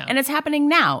happened. Yeah. And it's happening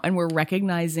now. And we're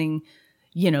recognizing,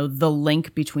 the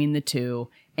link between the two.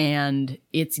 And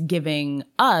it's giving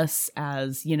us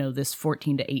as, this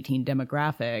 14 to 18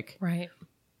 demographic, right,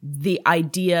 the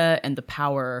idea and the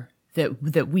power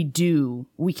that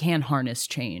we can harness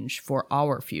change for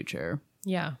our future.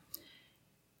 Yeah.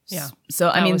 Yeah. So,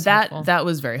 I mean, that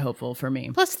was very hopeful for me.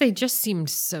 Plus, they just seemed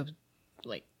so,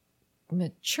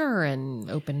 mature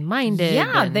and open-minded.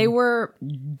 Yeah, they were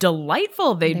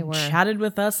delightful. They chatted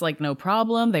with us like no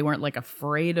problem. They weren't,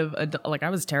 afraid of I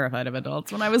was terrified of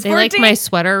adults when I was 14. They liked my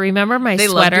sweater. Remember my sweater?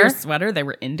 They loved your sweater. They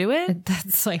were into it.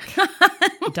 That's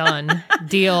done.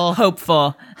 Deal.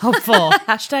 Hopeful.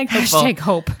 Hashtag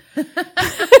hope.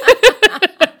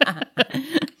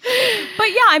 But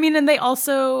yeah, I mean, and they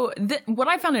also, what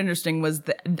I found interesting was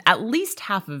that at least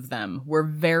half of them were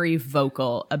very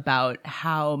vocal about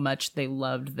how much they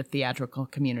loved the theatrical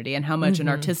community and how much an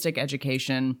artistic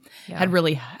education had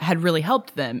really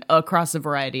helped them across a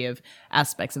variety of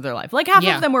aspects of their life. Half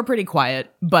of them were pretty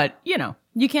quiet, but you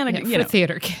can't, for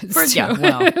theater kids. But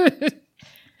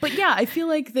yeah, I feel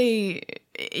like I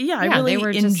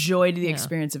really enjoyed the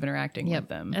experience of interacting with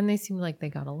them. And they seemed like they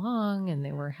got along and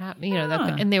they were happy,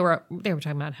 and they were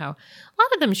talking about how a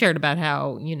lot of them shared about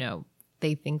how,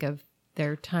 they think of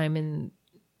their time in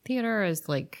theater as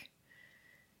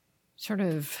sort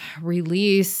of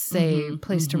release, a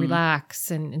place to relax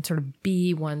and sort of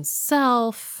be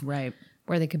oneself. Right.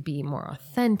 Where they could be more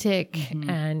authentic.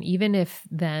 And even if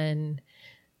then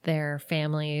their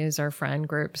families or friend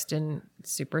groups didn't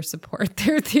super support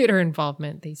their theater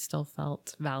involvement, they still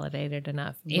felt validated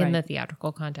enough in the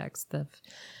theatrical context of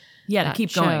to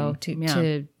keep going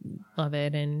to love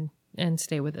it and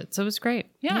stay with it. So it was great.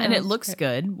 Yeah, and it looks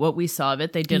good. What we saw of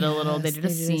it, they did a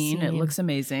scene. It looks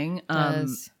amazing.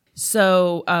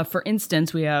 So, for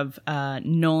instance, we have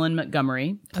Nolan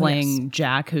Montgomery playing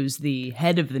Jack, who's the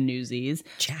head of the Newsies.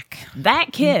 Jack.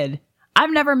 That kid,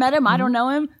 I've never met him. I don't know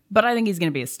him, but I think he's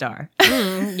going to be a star.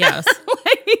 Yes.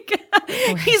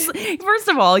 He's, first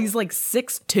of all, he's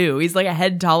 6'2". He's a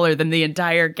head taller than the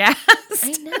entire cast.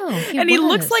 I know. He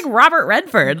looks like Robert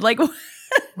Redford.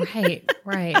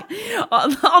 Right.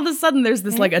 All of a sudden, there's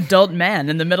this adult man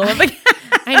in the middle of the cast.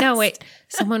 I know. Wait,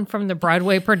 someone from the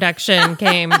Broadway production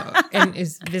came and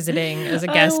is visiting as a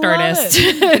guest artist.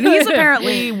 And he's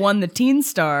apparently won the Teen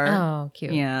Star. Oh,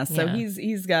 cute. Yeah, so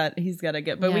he's got a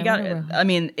good. But we got. I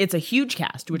mean, it's a huge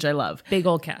cast, which I love. Big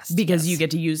old cast because you get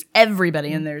to use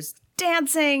everybody, and there's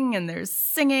dancing and there's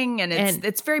singing, and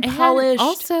it's very polished.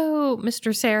 Also,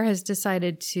 Mr. Sayre has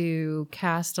decided to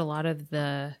cast a lot of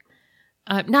the.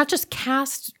 Not just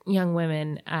cast young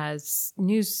women as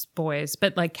newsboys,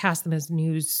 but cast them as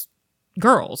news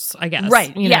girls, I guess.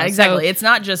 Right. Yeah, exactly. So, it's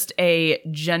not just a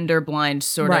gender blind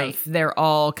sort of, they're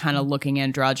all kind of looking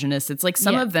androgynous. It's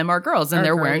some of them are girls and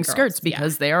they're wearing skirts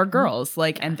because they are girls.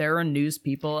 And there are news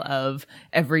people of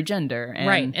every gender.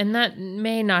 And and that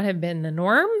may not have been the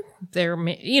norm. There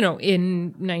may,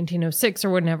 in 1906 or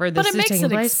whenever this is taking place.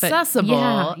 But it makes it accessible.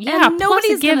 Yeah. And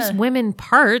nobody gives women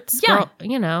parts. Yeah.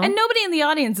 And nobody in the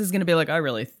audience is going to be I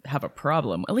really have a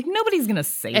problem. Nobody's going to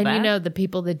say that. And the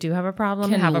people that do have a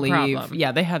problem have a problem.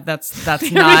 Yeah, they have. That's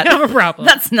not have a problem.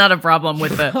 That's not a problem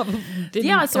with the.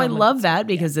 Yeah, so I love that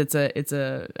because it's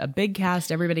a big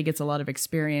cast. Everybody gets a lot of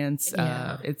experience.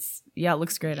 It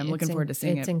looks great. I'm looking forward to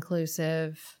seeing it. It's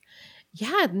inclusive.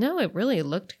 Yeah, no, it really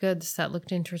looked good. The set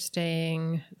looked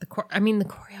interesting. The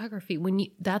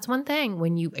choreography. That's one thing.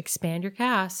 When you expand your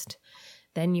cast,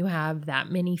 then you have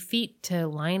that many feet to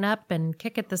line up and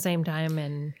kick at the same time,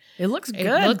 and it looks good.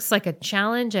 It looks like a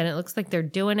challenge, and it looks like they're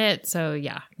doing it. So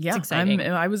it's exciting.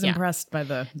 I was impressed by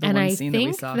the one scene that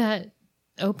we saw. And I think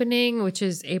that opening, which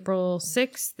is April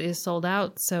 6th, is sold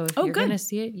out. So if you're going to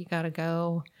see it, you got to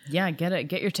go. Yeah, get it.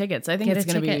 Get your tickets. I think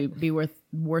it's going to be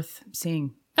worth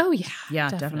seeing. Oh, yeah. Yeah,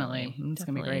 definitely. It's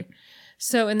going to be great.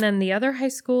 So, and then the other high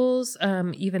schools,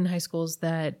 even high schools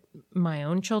that my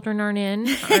own children aren't in,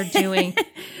 are doing,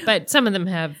 but some of them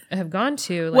have gone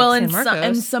to, San Marcos.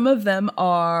 And some of them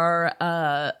are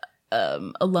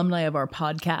alumni of our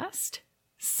podcast.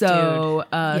 So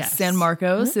yes. San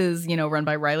Marcos is, run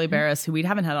by Riley Barris, who we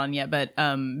haven't had on yet, but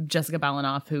Jessica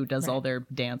Balanoff, who does all their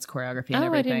dance choreography and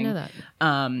everything. I didn't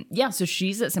know that. So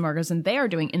she's at San Marcos, and they are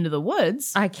doing Into the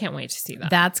Woods. I can't wait to see that.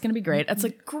 That's going to be great. It's a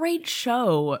great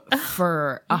show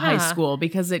for a high school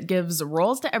because it gives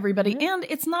roles to everybody, and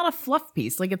it's not a fluff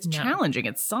piece. Like, it's challenging.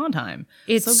 It's Sondheim.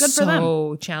 It's so good for them.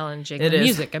 So challenging. It is.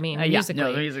 Music. I mean, musically.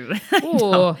 No, musically.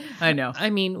 Ooh. I know. I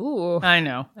mean, ooh. I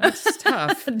know. That's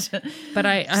tough. But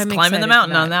I'm climbing the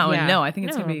mountain on that one. Yeah. No, I think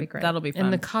it's it'll gonna be great. that'll be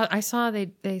fun. And I saw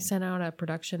they sent out a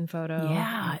production photo.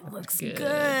 Yeah, it looks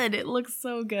good. It looks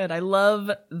so good. I love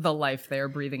the life they're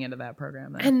breathing into that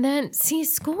program. There. And then, see,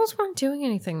 schools weren't doing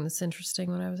anything this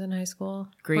interesting when I was in high school.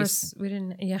 Greece. Of course, we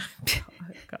didn't. Yeah. Oh,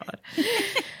 God.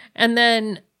 And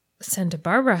then Santa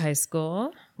Barbara High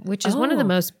School, which is one of the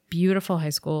most beautiful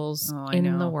high schools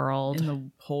in the world. In the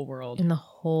whole world. In the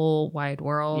whole wide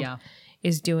world. Yeah.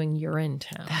 Is doing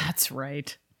Urinetown. That's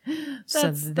right.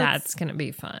 That's going to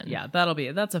be fun. Yeah,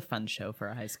 that's a fun show for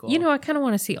a high school. I kind of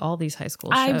want to see all these high school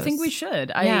shows. I think we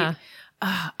should. Yeah.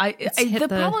 The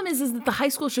problem is that the high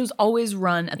school shows always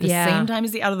run at the same time as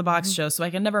the Out of the Box show, so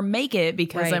I can never make it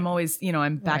because I'm always,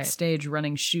 I'm backstage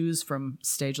running shoes from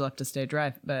stage left to stage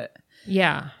right. But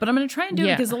I'm going to try and do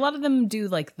it because a lot of them do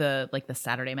like the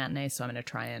Saturday matinee, so I'm going to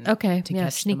try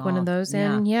and sneak one of those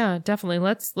in. Yeah, definitely.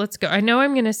 Let's go. I know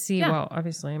I'm going to see. Well,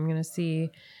 obviously, I'm going to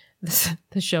see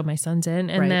the show my son's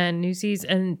in, and then Newsies,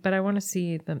 but I want to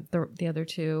see the other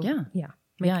two.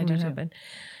 I do happen. Too.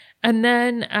 And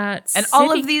then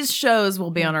all of these shows will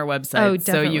be on our website,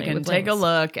 so you can take links. a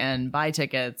look and buy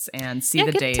tickets and see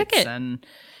the dates and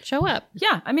show up.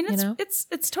 Yeah, I mean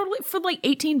it's totally for like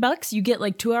 $18. You get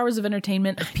like 2 hours of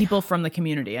entertainment of people from the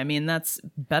community. I mean, that's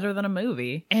better than a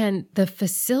movie. And the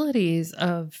facilities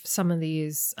of some of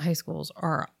these high schools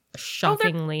are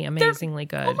shockingly, amazingly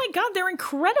good. Oh my God, they're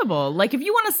incredible. Like, if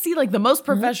you want to see like the most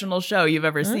professional show you've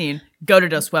ever seen, go to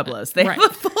Dos Pueblos. They have a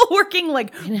full working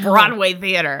like Broadway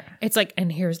theater. It's like, and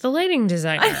here's the lighting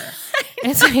designer.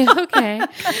 It's like, okay.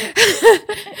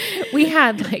 We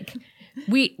had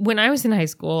when I was in high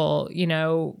school,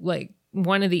 like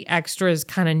one of the extras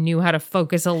kind of knew how to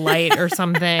focus a light or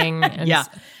something. And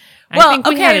I think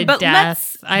we had a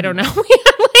death. I don't know.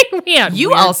 We had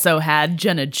you also had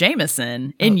Jenna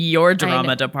Jameson in your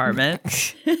drama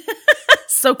department.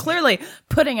 So clearly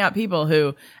putting out people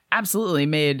who absolutely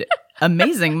made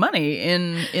amazing money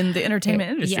in the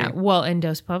entertainment industry. Yeah. Well, and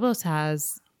Dos Pueblos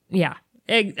has, I'm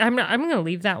going to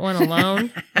leave that one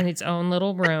alone in its own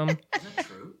little room. Is that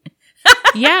true?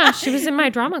 Yeah, she was in my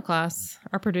drama class.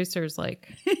 Our producer's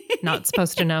not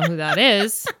supposed to know who that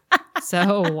is.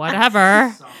 So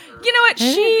whatever. You know what?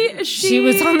 She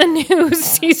was on the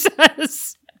news, he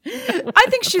says. I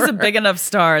think she's a big enough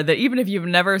star that even if you've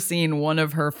never seen one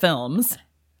of her films.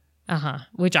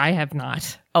 Which I have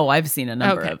not. Oh, I've seen a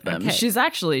number of them. Okay.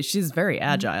 She's very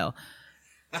agile.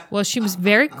 Well, she was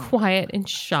very quiet and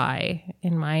shy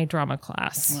in my drama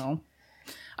class. Well,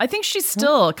 I think she's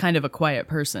still kind of a quiet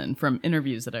person from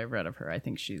interviews that I've read of her. I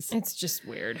think it's just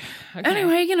weird. Okay.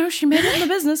 Anyway, she made it in the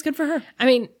business. Good for her. I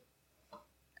mean,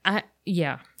 okay.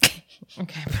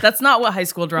 That's not what high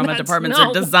school drama departments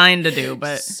are designed to do,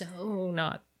 but so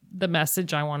not the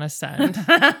message I want to send.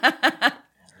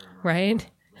 Right?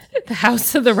 The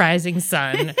House of the Rising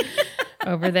Sun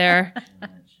over there.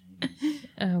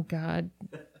 Oh God.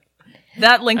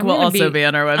 That link will also be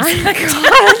on our website.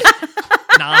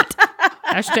 Not.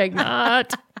 Hashtag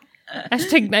not.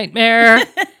 Hashtag nightmare.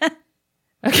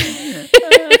 Okay.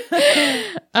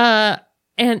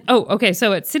 Okay.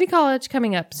 So at City College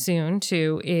coming up soon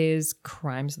too is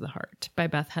Crimes of the Heart by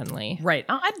Beth Henley. Right.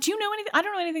 Do you know anything? I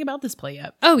don't know anything about this play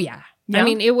yet. Oh yeah. I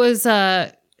mean, it was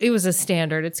a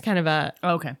standard. It's kind of a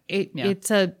okay.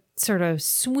 It's a sort of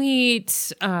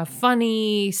sweet,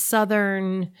 funny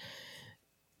Southern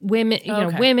women.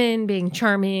 Women being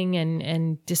charming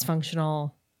and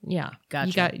dysfunctional. Yeah,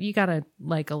 gotcha. You got to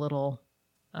like a little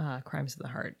Crimes of the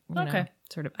Heart. You okay. know,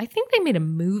 sort of. I think they made a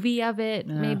movie of it.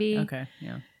 Maybe. Okay.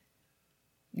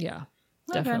 Yeah.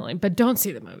 Definitely, but don't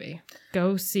see the movie.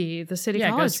 Go see the City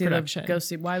College production.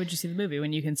 Why would you see the movie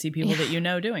when you can see people that you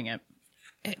know doing it?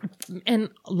 And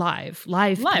live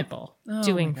people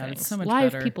doing things. It's so much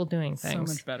live better. people doing things.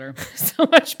 So much better. So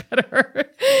much better.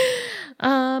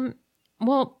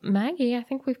 Well, Maggie, I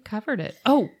think we've covered it.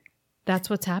 Oh, that's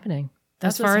what's happening.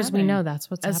 As far as we know,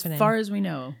 that's what's happening. As far as we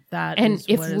know, that and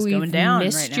is what is going down right now. And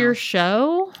if we've missed your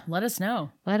show, let us know.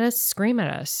 Let us scream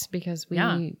at us because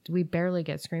we barely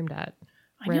get screamed at.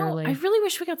 Rarely. I really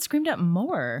wish we got screamed at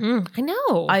more. I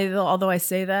know. Although I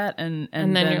say that and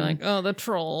then you're like, oh, the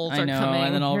trolls are coming.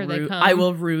 And then Here they come. I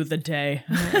will rue the day.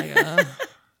 Oh my God.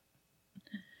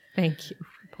 Thank you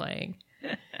for playing.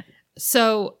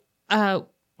 So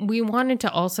we wanted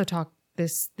to also talk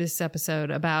this episode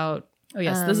about. Oh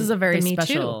yes, this is a very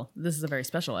special. This is a very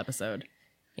special episode.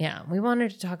 Yeah, we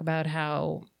wanted to talk about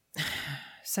how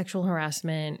sexual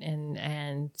harassment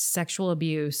and sexual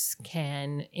abuse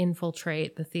can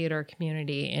infiltrate the theater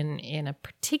community in a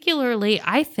particularly,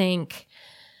 I think,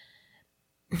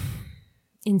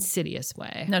 insidious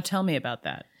way. Now tell me about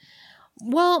that.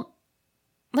 Well,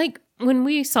 like when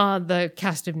we saw the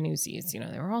cast of Newsies,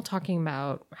 they were all talking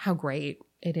about how great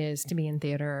it is to be in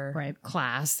theater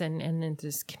class and in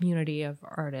this community of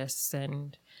artists,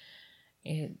 and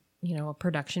it, a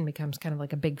production becomes kind of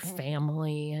like a big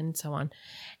family and so on.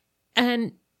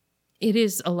 And it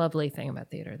is a lovely thing about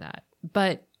theater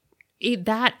but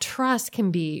that trust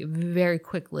can be very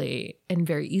quickly and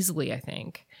very easily, I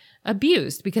think,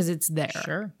 abused because it's there.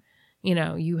 Sure.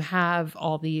 You have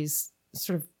all these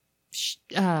sort of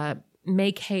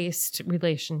make haste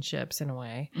relationships in a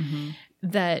way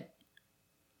that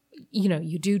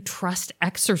you do trust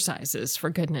exercises, for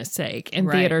goodness sake, in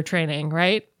theater training,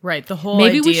 right? Right. The whole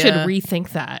maybe idea... we should rethink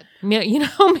that.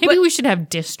 Maybe we should have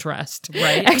distrust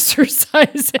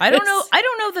exercises. I don't know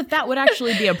that would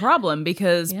actually be a problem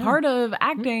because part of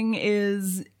acting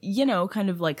is, kind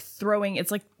of like throwing.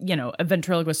 It's like, a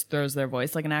ventriloquist throws their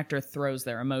voice, like an actor throws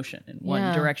their emotion in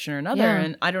one direction or another. Yeah.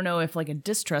 And I don't know if like a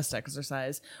distrust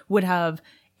exercise would have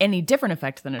any different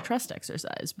effect than a trust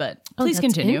exercise, but please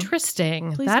continue.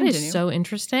 Interesting. That is so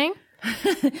interesting.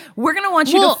 We're going to want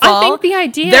you to fall. I think the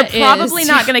idea They're probably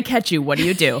not going to catch you. What do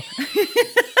you do?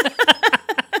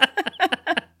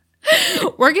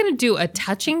 We're going to do a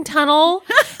touching tunnel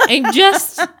and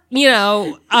just,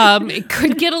 it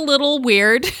could get a little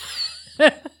weird.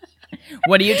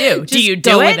 What do you do? Do you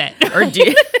do it? With it? Or do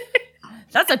you...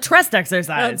 That's a trust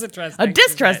exercise. That's a trust exercise.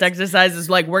 Distrust exercise is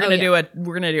like we're gonna do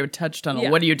a touch tunnel. Yeah.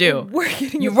 What do? You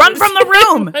run from the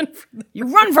room.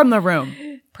 You run from the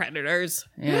room. Predators.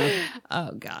 Yeah.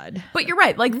 Oh God. But you're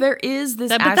right. Like there is this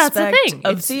aspect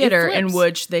of theater in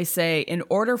which they say in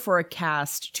order for a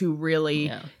cast to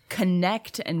really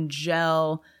connect and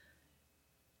gel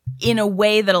in a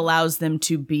way that allows them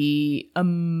to be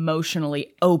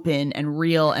emotionally open and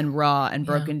real and raw and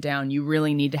broken down, you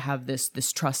really need to have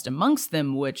this trust amongst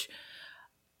them, which,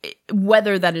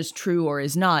 whether that is true or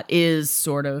is not, is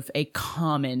sort of a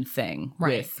common thing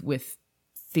with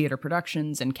theater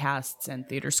productions and casts and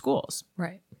theater schools.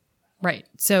 Right.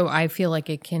 So I feel like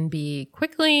it can be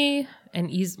quickly and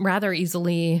rather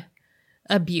easily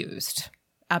abused.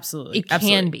 Absolutely. It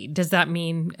can be. Does that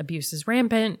mean abuse is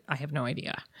rampant? I have no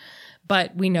idea.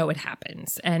 But we know it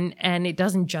happens. And it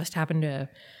doesn't just happen to,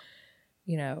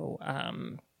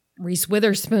 Reese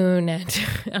Witherspoon and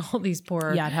all these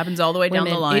poor it happens all the way down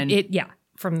women. the line.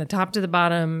 From the top to the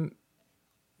bottom,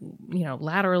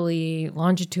 laterally,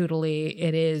 longitudinally,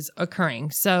 it is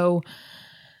occurring. So...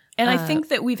 And I think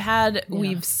that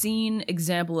we've seen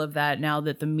example of that now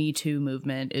that the Me Too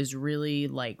movement is really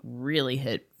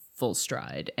hit full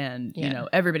stride, and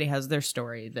everybody has their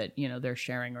story that they're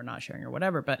sharing or not sharing or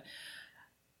whatever, but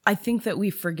I think that we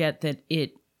forget that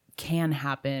it can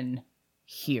happen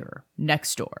here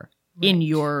next door in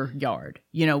your yard.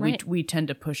 We tend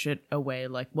to push it away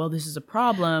like, well, this is a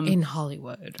problem in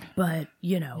Hollywood, but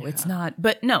it's not.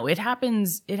 But no, it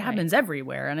happens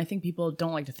everywhere, and I think people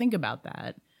don't like to think about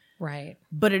that. Right.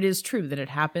 But it is true that it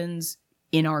happens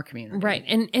in our community. Right.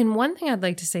 And one thing I'd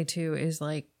like to say too is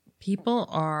like, people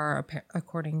are,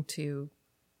 according to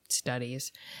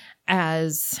studies,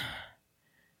 as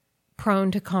prone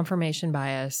to confirmation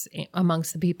bias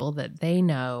amongst the people that they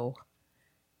know.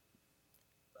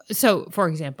 So, for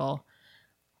example,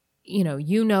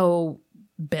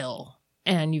 Bill,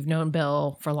 and you've known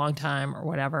Bill for a long time or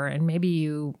whatever, and maybe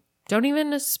you don't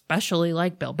even especially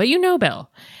like Bill, but Bill.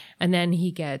 And then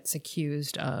he gets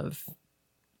accused of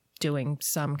doing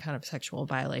some kind of sexual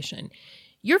violation.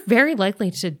 You're very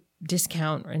likely to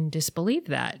discount and disbelieve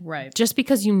that. Right. Just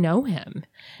because you know him.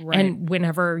 Right. And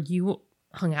whenever you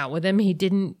hung out with him, he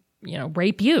didn't,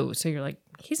 rape you. So you're like,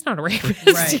 he's not a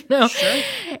rapist. Right.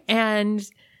 Sure. And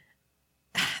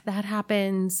that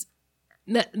happens.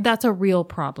 That's a real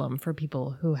problem for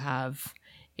people who have,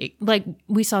 like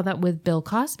we saw that with Bill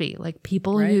Cosby, like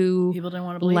people who didn't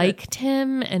want to believe liked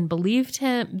him and believed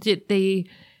him.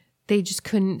 They just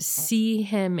couldn't see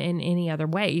him in any other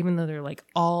way, even though they're like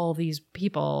all these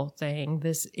people saying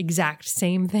this exact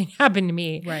same thing happened to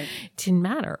me. Right. It didn't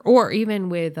matter. Or even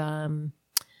with Al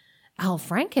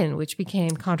Franken, which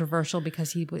became controversial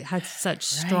because he had such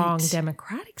strong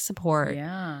Democratic support.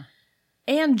 Yeah.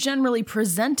 And generally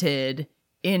presented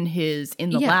in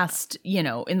the last,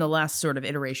 in the last sort of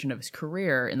iteration of his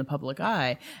career in the public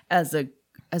eye as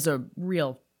a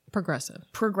real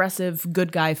progressive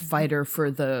good guy fighter for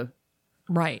the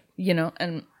right.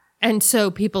 And so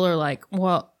people are like,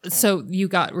 well, so you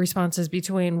got responses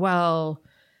between, well,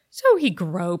 so he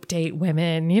groped 8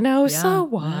 women, so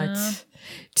what? Yeah.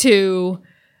 To,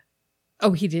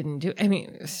 oh, he didn't do, I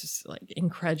mean, it's just like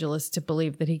incredulous to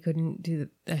believe that he couldn't do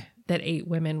that 8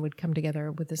 women would come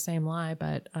together with the same lie,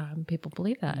 but people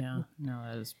believe that. Yeah,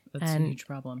 no, that's a huge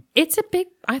problem. I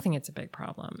think it's a big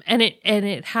problem. And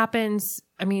it happens,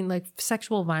 I mean, like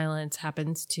sexual violence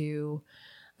happens to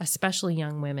especially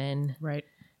young women. Right.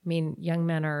 I mean, young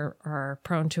men are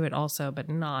prone to it also, but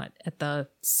not at the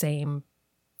same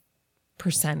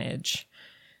percentage.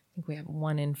 I think we have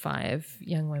 1 in 5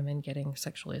 young women getting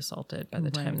sexually assaulted by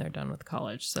the time they're done with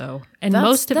college. So, and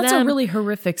most of that's them, a really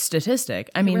horrific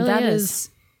statistic. I mean, really that is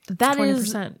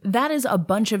 20%. That is a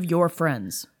bunch of your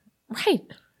friends, right?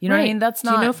 You know what I mean? That's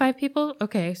not. Do you know 5 people?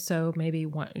 Okay, so maybe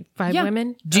 5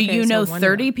 women. Do you know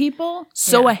 30 people?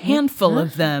 So a handful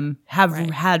of them have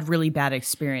had really bad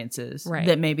experiences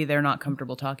that maybe they're not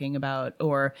comfortable talking about,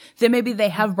 or that maybe they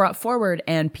have brought forward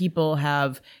and people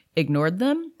have ignored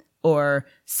them, or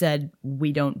said,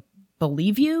 we don't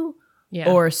believe you,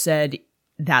 or said,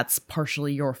 that's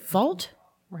partially your fault.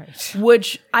 Right.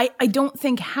 Which I don't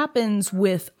think happens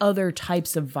with other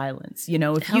types of violence.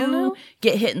 If you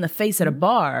get hit in the face at a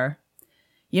bar,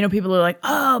 people are like,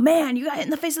 oh man, you got hit in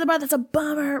the face at the bar. That's a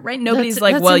bummer. Right. Nobody's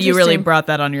like, well, you really brought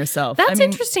that on yourself. That's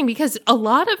interesting because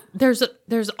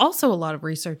there's also a lot of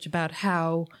research about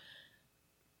how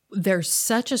there's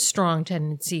such a strong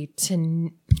tendency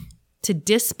to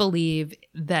disbelieve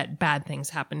that bad things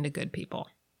happen to good people.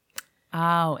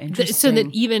 Oh, interesting. So that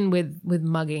even with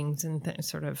muggings and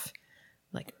sort of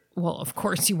like, well, of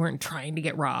course you weren't trying to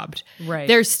get robbed. Right.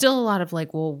 There's still a lot of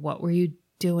like, well, what were you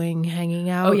doing hanging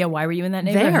out? Oh yeah, why were you in that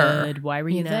neighborhood? Why were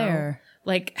you there?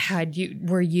 Like,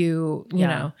 were you,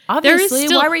 obviously,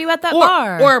 why were you at that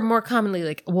bar? Or more commonly,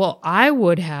 like, well, I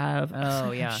would have.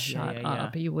 Oh yeah, shut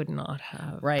up. You would not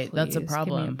have. Right, please, that's a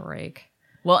problem. Give me a break.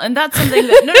 Well, and that's something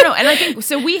that, no. And I think,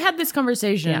 so we had this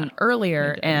conversation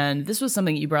earlier, and this was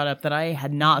something that you brought up that I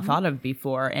had not thought of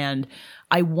before. And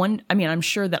I'm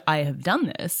sure that I have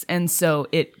done this. And so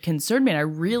it concerned me, and I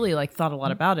really thought a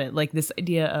lot about it. Like this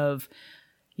idea of,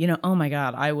 oh my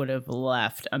God, I would have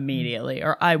left immediately,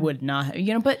 or I would not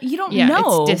have, but you don't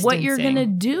know what you're going to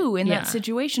do in that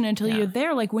situation until you're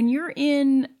there. Like when you're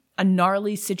in a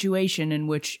gnarly situation in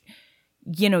which,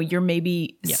 you're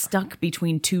maybe stuck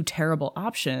between 2 terrible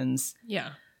options.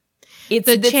 Yeah. It's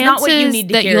not what you need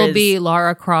to that hear you'll be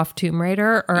Lara Croft Tomb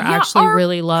Raider are actually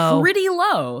really low. Pretty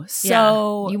low.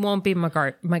 So you won't be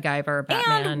MacGyver,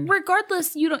 Batman. And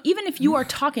regardless, even if you are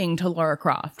talking to Lara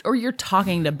Croft or you're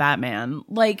talking to Batman,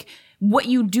 like what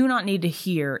you do not need to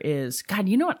hear is, God,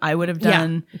 you know what I would have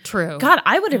done? Yeah, true. God,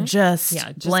 I would have just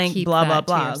blank, blah, blah,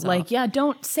 blah. Like,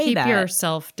 don't say that. Keep your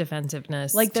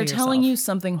self-defensiveness. Like they're telling you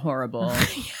something horrible.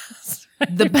 Yes.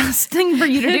 The best thing for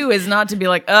you to do is not to be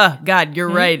like, oh, God, you're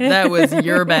right. That was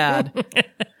your bad.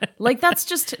 Like, that's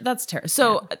terrible.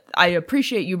 So I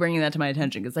appreciate you bringing that to my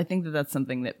attention because I think that that's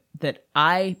something that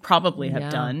I probably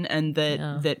have done and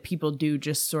that people do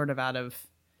just sort of out of.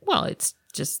 Well, it's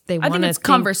just they want to. It's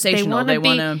conversational.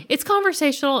 It's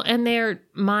conversational, and their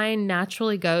mind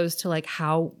naturally goes to like,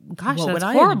 how? Gosh, what that's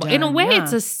horrible. In a way,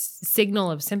 it's a signal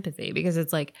of sympathy because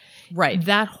it's like, right,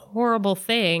 that horrible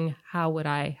thing. How would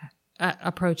I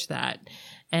approach that?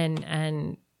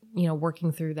 And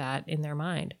working through that in their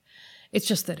mind. It's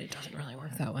just that it doesn't really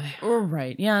work that way.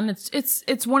 Right. Yeah. And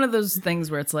it's one of those things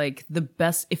where it's like the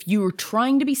best, if you were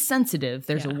trying to be sensitive,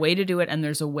 there's a way to do it and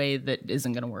there's a way that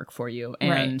isn't going to work for you.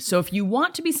 And so if you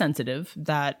want to be sensitive,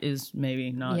 that is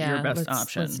maybe not your best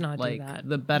option. Let's not do that.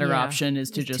 The better option is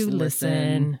to just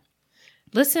listen.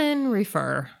 Listen,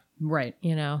 refer. Right.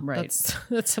 Right.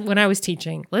 That's when I was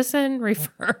teaching. Listen,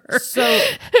 refer. So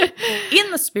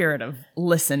in the spirit of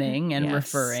listening and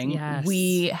referring,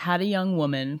 we had a young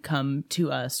woman come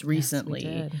to us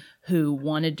recently who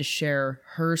wanted to share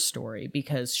her story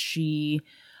because she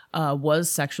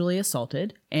was sexually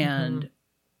assaulted and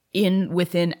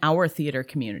within our theater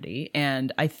community.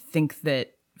 And I think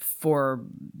that for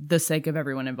the sake of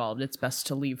everyone involved, it's best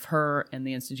to leave her and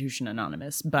the institution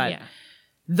anonymous. But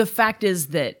the fact is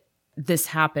that this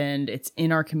happened. It's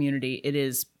in our community. It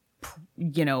is,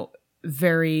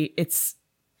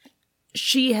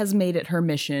 she has made it her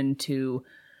mission to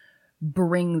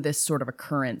bring this sort of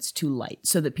occurrence to light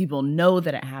so that people know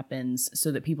that it happens,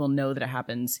 so that people know that it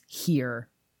happens here,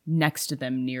 next to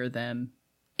them, near them,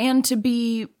 and to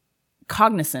be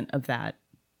cognizant of that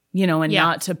and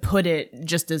not to put it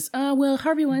just as, oh, well,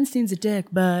 Harvey Weinstein's a dick,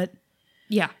 but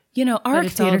our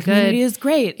theater community is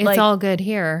great. It's all good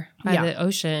here by the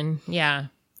ocean. Yeah.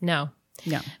 No.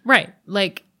 Yeah. Right.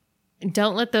 Like,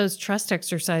 don't let those trust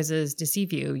exercises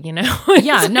deceive you,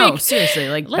 No, seriously.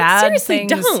 Like, bad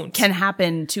things can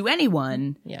happen to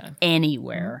anyone. Yeah.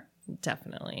 Anywhere.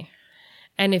 Definitely.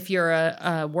 And if you're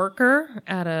a worker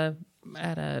at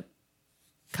a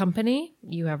company,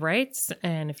 you have rights.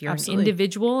 And if you're an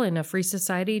individual in a free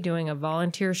society doing a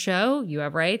volunteer show, you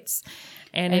have rights.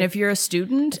 And if you're a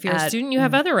student, you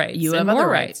have other rights. You have other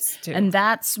rights too. And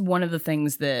that's one of the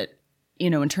things that,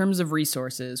 in terms of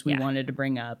resources, we wanted to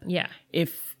bring up. Yeah.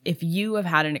 If you have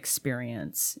had an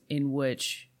experience in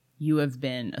which you have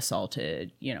been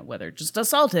assaulted, whether just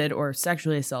assaulted or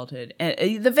sexually assaulted,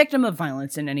 the victim of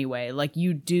violence in any way, like,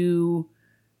 you do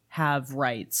have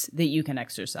rights that you can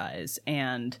exercise.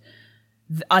 And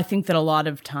I think that a lot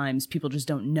of times people just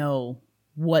don't know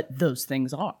what those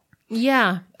things are.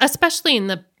 Yeah. Especially in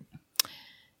the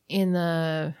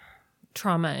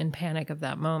trauma and panic of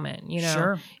that moment,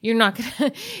 Sure. You're not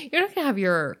gonna have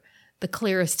the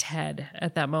clearest head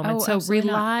at that moment. So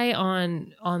rely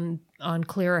on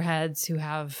clearer heads who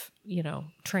have,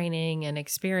 training and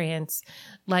experience.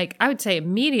 Like, I would say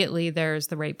immediately there's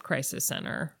the Rape Crisis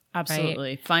Center.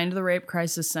 Absolutely. Right? Find the Rape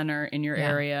Crisis Center in your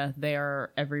area. They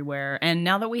are everywhere. And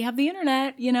now that we have the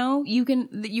internet, you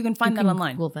can find that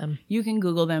online. Google them. You can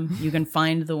Google them. You can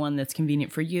find the one that's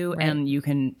convenient for you, and you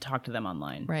can talk to them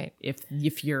online. Right.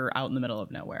 If you're out in the middle of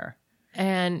nowhere.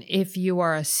 And if you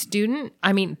are a student,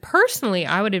 I mean, personally,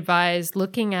 I would advise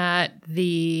looking at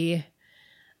the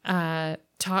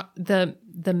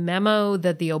memo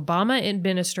that the Obama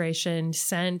administration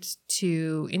sent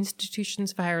to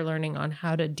institutions of higher learning on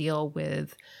how to deal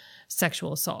with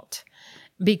sexual assault.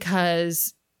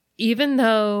 Because even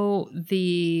though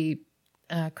the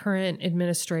current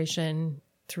administration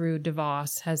through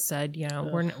DeVos has said,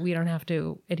 we don't have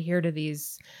to adhere to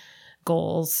these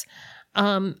goals,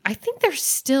 I think there's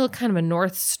still kind of a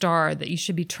North Star that you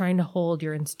should be trying to hold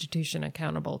your institution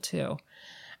accountable to.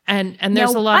 And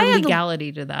there's a lot of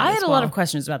legality to that. I had a lot of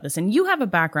questions about this, and you have a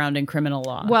background in criminal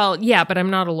law. Well, yeah, but I'm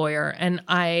not a lawyer, and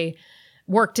I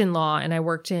worked in law, and I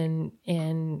worked in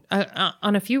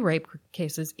on a few rape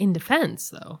cases in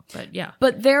defense, though. But yeah,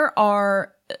 but there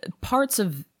are parts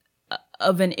of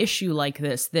an issue like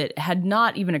this that had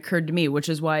not even occurred to me, which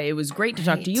is why it was great to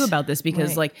talk to you about this,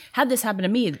 because like, had this happened to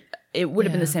me, it would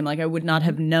have been the same. Like, I would not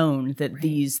have known that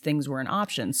these things were an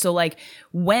option. So like,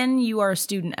 when you are a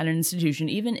student at an institution,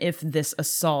 even if this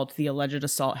assault, the alleged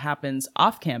assault, happens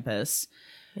off campus,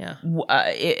 in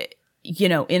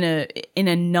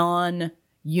a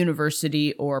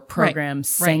non-university or program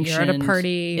sanctioned you're at a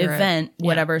party event,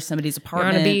 whatever, somebody's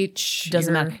apartment, you're on a beach,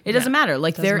 doesn't matter. It doesn't matter.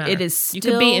 Like, it is still, you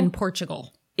could be in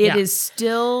Portugal. It is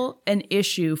still an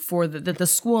issue that the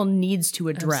school needs to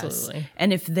address. Absolutely.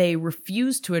 And if they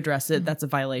refuse to address it, that's a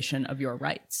violation of your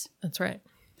rights. That's right.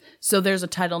 So there's a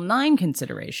Title IX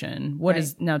consideration. What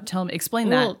is now? Explain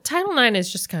that. Well, Title IX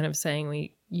is just kind of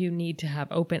saying you need to have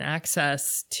open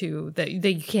access to that.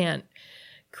 You can't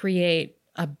create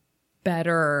a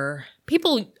better.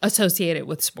 People associate it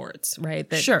with sports, right?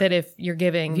 That if you're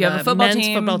giving, you have a football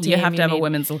team, you have to have a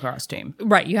women's lacrosse team,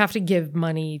 right? You have to give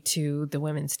money to the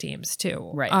women's teams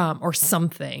too, right? Or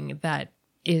something that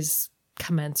is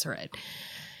commensurate.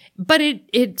 But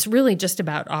it's really just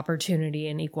about opportunity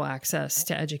and equal access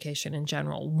to education in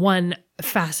general. One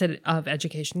facet of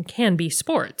education can be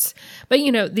sports, but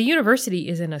the university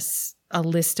isn't a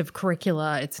list of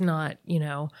curricula. It's not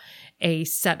a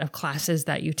set of classes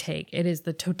that you take. It is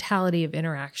the totality of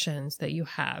interactions that you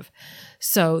have.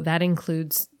 So that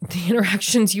includes the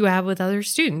interactions you have with other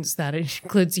students. That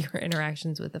includes your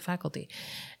interactions with the faculty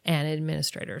and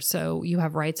administrators. So you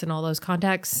have rights in all those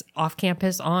contexts, off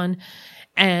campus, on.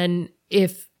 And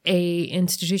if a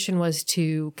institution was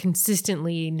to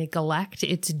consistently neglect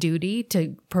its duty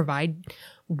to provide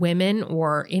women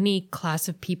or any class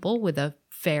of people with an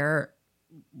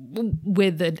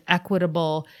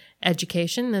equitable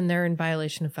education, then they're in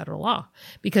violation of federal law,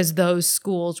 because those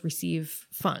schools receive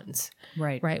funds,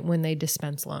 right, when they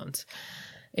dispense loans,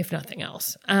 if nothing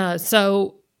else.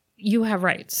 So you have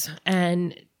rights,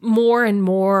 and more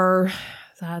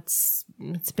it's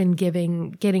been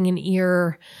getting an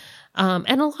ear.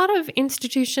 And a lot of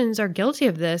institutions are guilty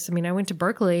of this. I mean, I went to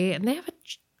Berkeley, and they have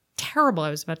I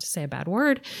was about to say a bad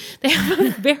word. They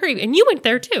have and you went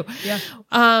there too. Yeah.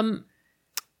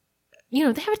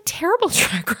 They have a terrible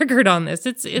track record on this.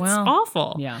 It's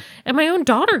awful. Yeah. And my own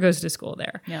daughter goes to school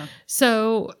there. Yeah.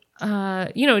 So,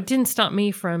 it didn't stop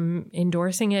me from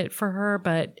endorsing it for her,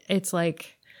 but it's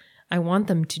like, I want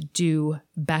them to do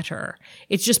better.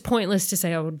 It's just pointless to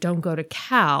say, oh, don't go to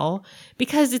Cal,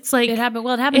 because it's like... It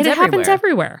happens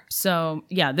everywhere. So,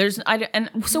 yeah,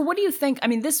 so what do you think? I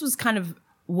mean, this was kind of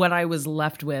what I was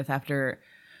left with after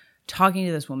talking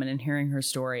to this woman and hearing her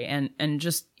story and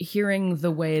just hearing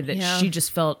the way that she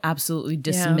just felt absolutely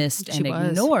dismissed and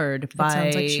ignored by... It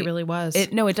sounds like she really was.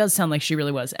 It does sound like she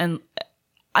really was. And,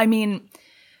 I mean,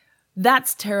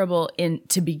 that's terrible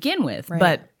to begin with,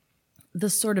 but... The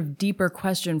sort of deeper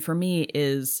question for me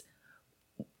is,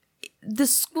 the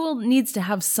school needs to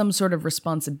have some sort of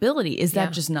responsibility. Is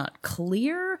that just not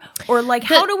clear? Or like,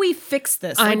 how do we fix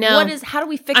this? Like, I know. How do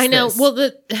we fix this? I know. Well,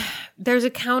 there's a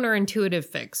counterintuitive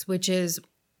fix, which is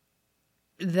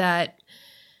that,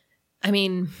 I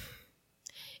mean,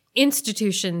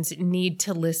 institutions need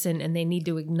to listen and they need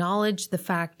to acknowledge the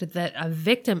fact that a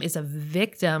victim is a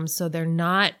victim. So they're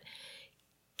not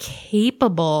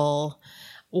capable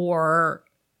or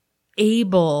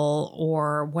able,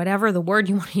 or whatever the word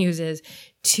you want to use is,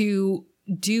 to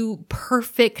do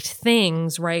perfect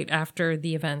things right after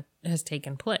the event has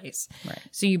taken place. Right.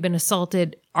 So you've been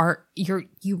assaulted.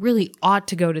 You really ought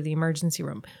to go to the emergency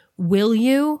room. Will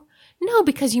you? No,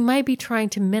 because you might be trying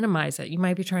to minimize it. You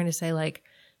might be trying to say, like,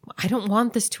 I don't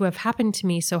want this to have happened to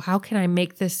me, so how can I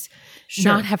make this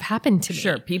not have happened to me?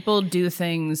 Sure. People do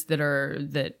things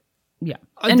yeah.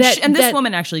 And this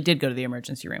woman actually did go to the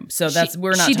emergency room. So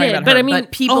we're not talking about her. But I mean,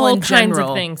 but people all in kinds general,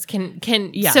 of things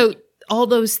can so all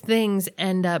those things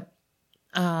end up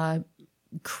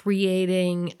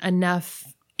creating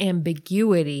enough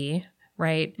ambiguity,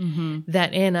 right? Mm-hmm.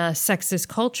 That in a sexist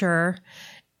culture,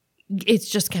 it's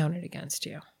just counted against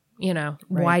you. You know,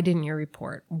 right. Why didn't you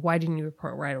report? Why didn't you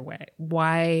report right away?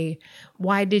 Why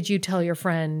did you tell your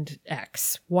friend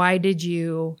X?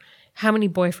 How many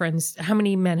boyfriends, how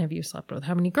many men have you slept with?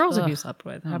 How many girls have you slept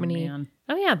with? How many? Man.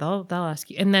 Oh yeah, they'll ask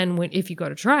you. And then if you go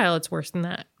to trial, it's worse than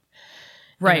that.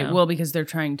 Right. You know? Well, because they're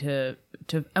trying to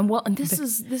and this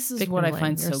is what I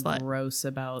find so gross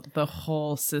about the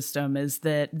whole system, is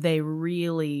that they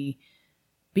really,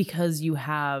 because you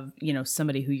have,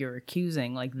 somebody who you're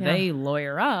accusing, like they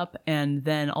lawyer up, and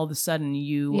then all of a sudden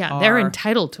they're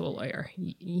entitled to a lawyer.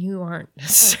 You aren't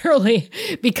necessarily,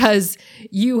 because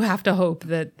you have to hope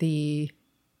that the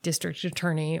district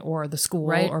attorney or the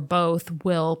school or both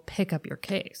will pick up your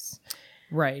case.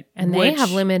 Right. And they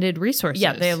have limited resources.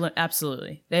 Yeah, they have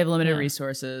absolutely. They have limited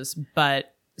resources,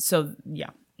 but so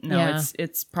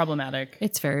it's problematic.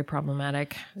 It's very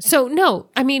problematic. So no,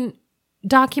 I mean,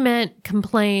 document,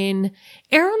 complain,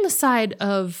 err on the side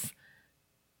of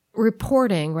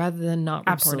reporting rather than not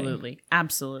reporting.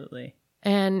 Absolutely.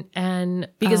 And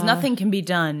because nothing can be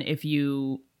done if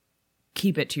you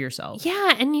keep it to yourself.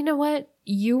 Yeah, and you know what?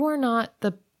 You are not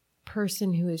the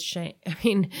person who is shamed. I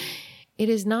mean, it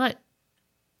is not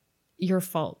your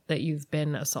fault that you've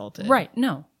been assaulted. Right,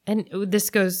 no. And this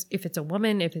goes, if it's a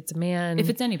woman, if it's a man. If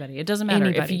it's anybody. It doesn't matter.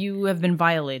 Anybody. If you have been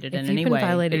violated in any way,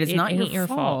 it is not your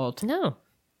fault. No.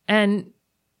 And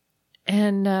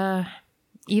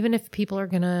even if people are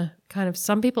going to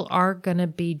some people are going to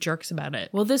be jerks about it.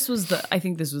 Well, I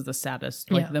think this was the saddest,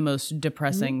 the most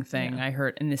depressing thing I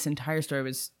heard in this entire story,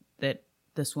 was that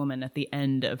this woman at the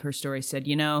end of her story said,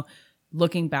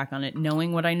 looking back on it,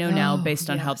 knowing what I know now, based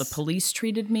on how the police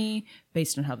treated me,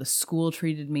 based on how the school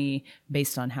treated me,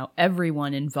 based on how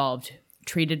everyone involved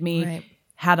treated me,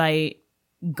 had I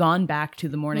gone back to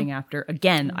the morning after,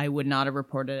 again, I would not have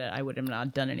reported it. I would have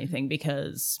not done anything,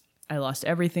 because I lost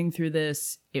everything through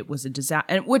this. It was a disaster,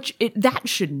 and that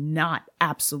should not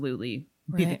absolutely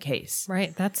be the case.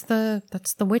 Right. That's the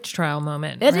witch trial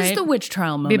moment. It is the witch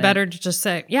trial moment. Be better to just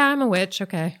say, yeah, I'm a witch.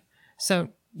 Okay. So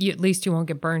at least you won't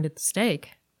get burned at the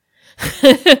stake.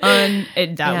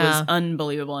 That was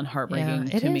unbelievable and heartbreaking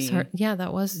to me.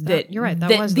 That was you're right.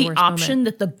 That was the worst option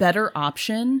moment. That the better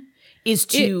option is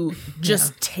to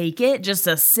just take it, just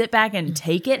to sit back and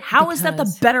take it. How is that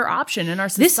the better option in our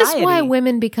society? This is why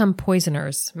women become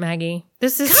poisoners, Maggie.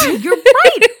 This is you're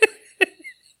right.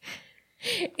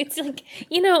 It's like,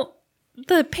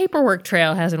 the paperwork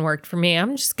trail hasn't worked for me.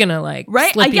 I'm just gonna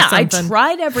slip you something. I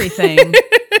tried everything.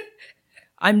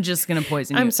 I'm just going to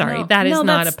poison you. I'm sorry. That is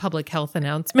not a public health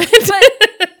announcement.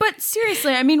 But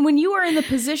seriously, I mean, when you are in the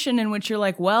position in which you're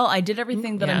like, well, I did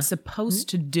everything that I'm supposed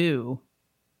to do.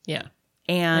 Yeah.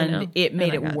 And it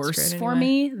made it worse for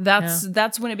me.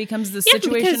 That's when it becomes the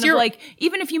situation of like,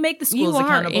 even if you make the schools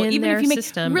accountable, even if you make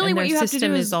system, really what you have to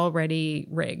do is already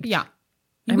rigged. Yeah.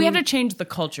 We have to change the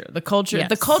culture. The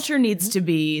culture needs to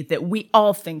be that we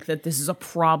all think that this is a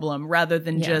problem rather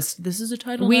than just this is a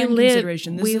Title IX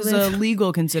consideration. This is a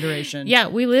legal consideration. Yeah,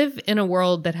 we live in a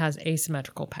world that has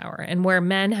asymmetrical power, and where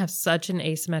men have such an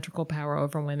asymmetrical power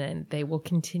over women, they will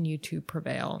continue to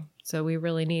prevail. So we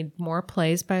really need more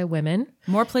plays by women,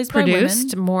 more plays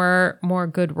produced, by women, more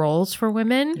good roles for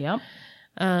women. Yep.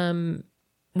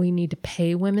 We need to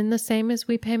pay women the same as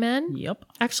we pay men. Yep.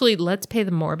 Actually, let's pay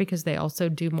them more because they also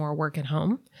do more work at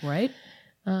home. Right.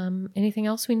 Anything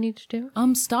else we need to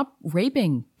do? Stop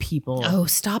raping people. Oh,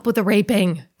 stop with the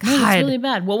raping. God. No, it's really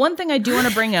bad. Well, one thing I do want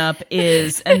to bring up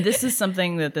is, and this is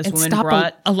something that this woman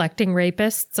brought. Electing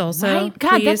rapists also. Right?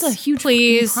 God, please, that's a huge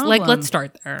problem. Like, let's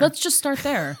start there. Let's just start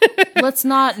there. Let's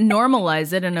not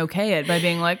normalize it and okay it by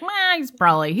being like, he's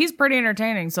pretty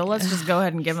entertaining, so let's just go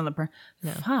ahead and give him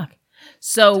the fuck.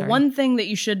 So one thing that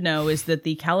you should know is that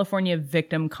the California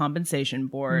Victim Compensation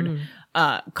Board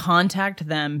contact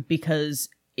them because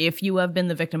if you have been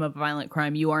the victim of a violent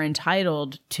crime, you are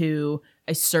entitled to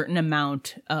a certain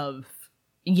amount of,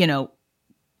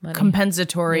 money.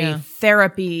 Compensatory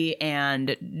therapy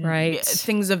and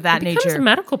things of that nature. It becomes a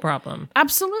medical problem.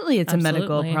 Absolutely, it's a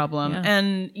medical problem. Yeah.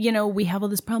 And, we have all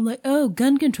this problem like,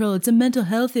 gun control, it's a mental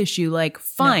health issue. Like,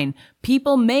 fine. No.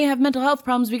 People may have mental health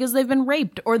problems because they've been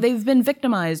raped or they've been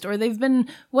victimized or they've been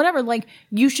whatever. Like,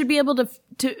 you should be able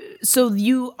to so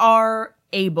you are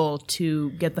able to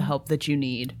get the help that you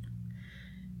need.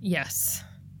 Yes.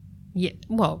 Yeah.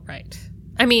 Well, right.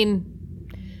 I mean,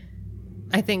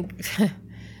 I think...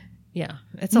 Yeah,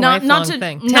 it's a lifelong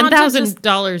thing.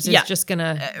 $10,000 is just going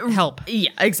to help. Yeah,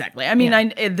 exactly. I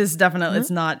mean, this definitely,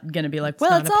 it's not going to be like,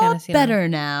 it's all better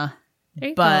now. There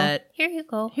you go. Here you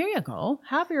go. Here you go.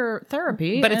 Have your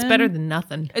therapy. But it's better than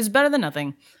nothing. It's better than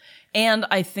nothing. And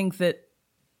I think that...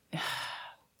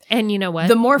 And you know what?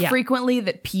 The more frequently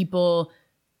that people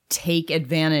take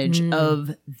advantage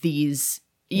of these...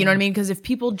 You know what I mean? Because if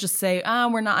people just say,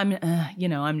 we're not...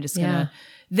 I'm just going to...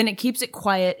 Then it keeps it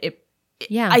quiet.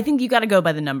 I think you got to go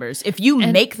by the numbers. If you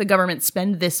make the government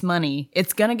spend this money,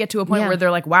 it's going to get to a point where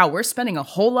they're like, wow, we're spending a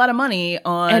whole lot of money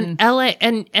on... And LA,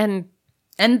 and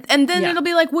then it'll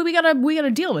be like, well, we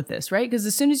gotta deal with this, right? Because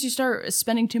as soon as you start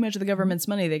spending too much of the government's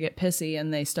money, they get pissy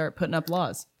and they start putting up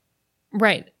laws.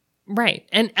 Right.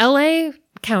 And LA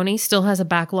County still has a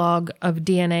backlog of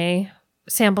DNA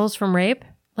samples from rape.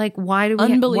 Like, why do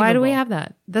we have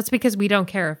that? That's because we don't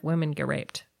care if women get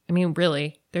raped. I mean,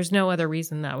 really, there's no other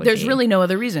reason that would There's really no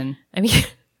other reason. I mean,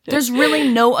 there's really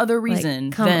no other reason.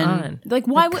 Like, come on. Like,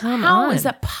 why would, how is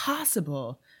that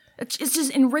possible? It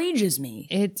just enrages me.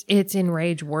 It's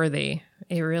enrage worthy.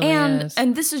 It really is.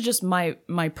 And this is just my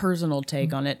personal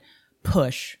take on it.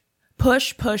 Push.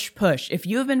 If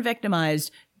you have been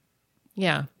victimized,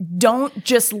 don't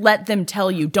just let them tell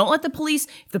you. Don't let the police,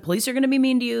 if the police are going to be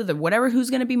mean to you, who's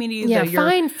going to be mean to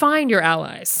you. Find your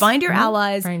allies. Find your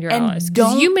allies.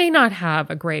 Because you may not have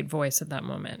a great voice at that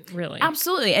moment, really.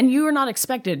 Absolutely. And you are not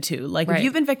expected to. Like, if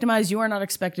you've been victimized, you are not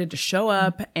expected to show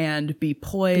up and be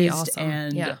poised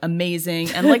and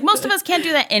amazing. And, like, most of us can't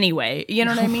do that anyway. You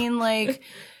know what I mean? Like,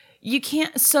 you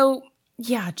can't. So,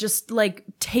 just, like,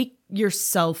 take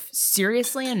yourself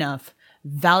seriously enough.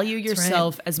 Value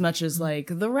yourself as much as like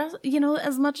the rest,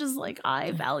 as much as like I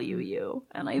value you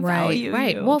and I value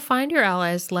you. Well, find your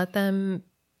allies. Let them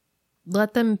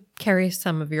carry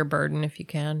some of your burden if you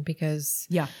can, because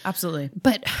absolutely.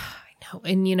 But I know,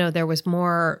 and there was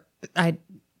more.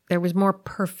 There was more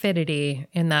perfidy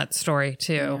in that story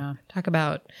too. Yeah. Talk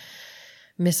about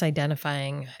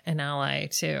misidentifying an ally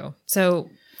too. So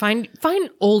find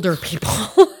older people.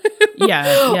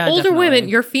 Yeah, older definitely. women.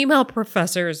 Your female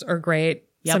professors are great.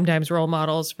 Yep. Sometimes role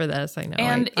models for this. I know.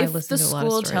 And I if listen the to a lot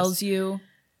of school stories. tells you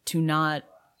to not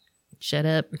shut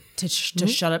up, to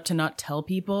shut up, to not tell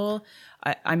people,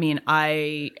 I mean,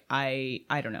 I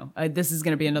don't know. This is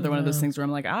going to be another one of those things where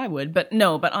I'm like, I would, but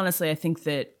no. But honestly, I think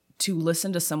that to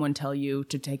listen to someone tell you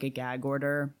to take a gag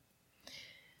order,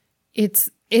 It's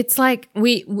like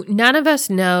none of us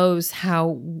knows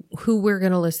who we're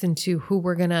going to listen to, who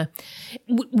we're going to,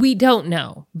 we don't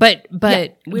know, but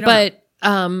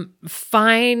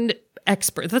find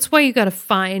experts. That's why you got to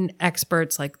find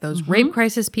experts like those rape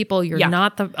crisis people.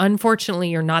 Unfortunately,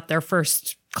 you're not their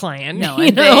first client. No,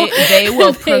 and they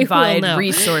will provide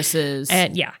resources.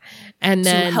 And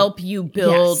then to help you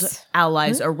build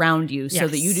allies around you so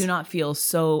that you do not feel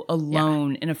so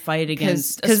alone in a fight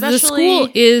against, because the school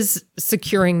is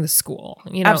securing the school,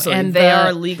 absolutely. And they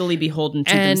are legally beholden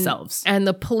to themselves. And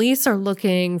the police are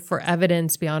looking for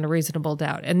evidence beyond a reasonable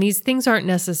doubt. And these things aren't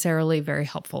necessarily very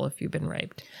helpful if you've been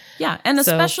raped. Yeah, and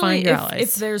especially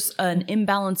if there's an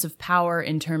imbalance of power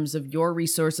in terms of your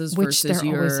resources versus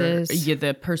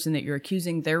the person that you're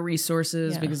accusing, their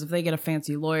resources, because if they get a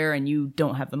fancy lawyer and you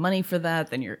don't have the money for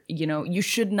that, then you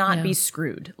should not be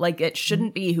screwed. Like, it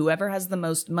shouldn't be whoever has the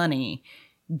most money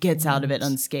gets out of it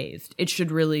unscathed.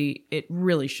 It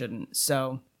really shouldn't.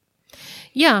 So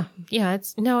I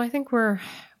think we're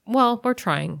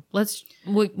trying.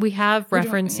 We have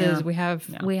references. We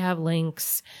have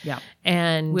links. Yeah.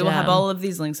 And we will have all of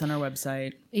these links on our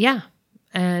website. Yeah.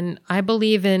 And I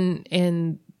believe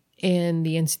in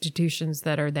the institutions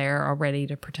that are there already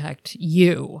to protect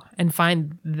you, and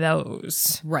find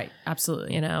those. Right.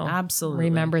 Absolutely. Absolutely.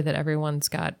 Remember that everyone's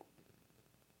got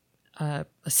a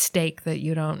stake that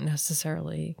you don't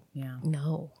necessarily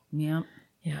know. Yeah.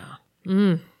 Yeah.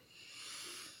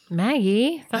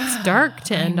 Maggie, that's dark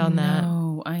to end on that.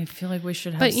 No, I feel like we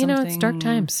should have something. But it's dark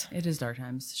times. It is dark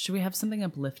times. Should we have something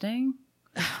uplifting?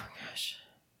 Oh, gosh.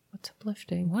 What's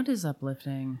uplifting? What is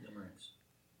uplifting? Limericks.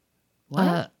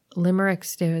 What?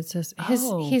 Limericks, David says.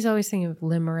 He's always thinking of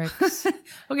limericks.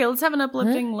 Okay, let's have an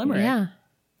uplifting limerick. Yeah.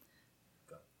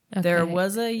 Okay. There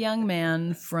was a young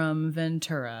man from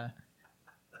Ventura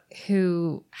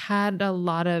who had a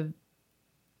lot of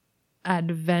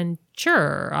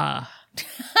adventure.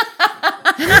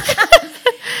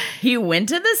 He went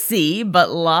to the sea,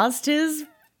 but lost his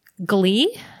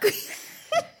glee.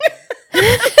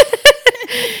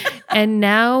 And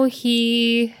now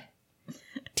he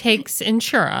takes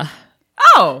Insura.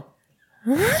 Oh,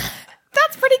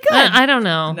 that's pretty good. I don't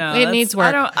know. No, it needs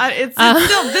work. It's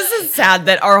still. This is sad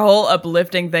that our whole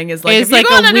uplifting thing is like, if you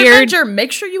go on an adventure,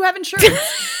 make sure you have insurance.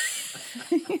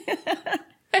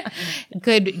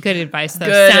 Good advice,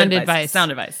 though. Sound advice.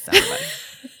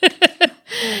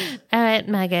 All right,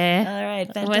 Maggie. All right,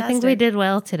 fantastic. Well, I think we did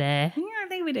well today. Yeah, I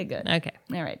think we did good. Okay.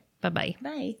 All right. Bye-bye.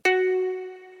 Bye.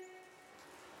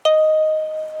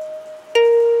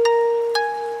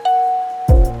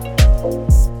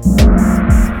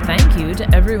 Thank you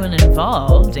to everyone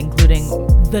involved, including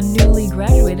the newly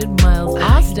graduated Miles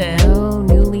Austin. Oh,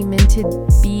 newly minted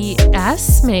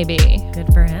BS, maybe.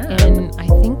 Good for him. And I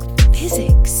think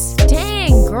physics.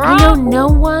 Dang, girl. I know no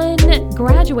one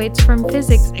graduates from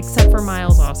physics except for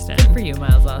Miles Austin. Good for you,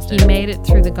 Miles Austin. He made it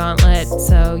through the gauntlet,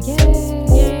 so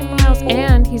yay, Miles.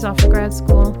 And he's off to grad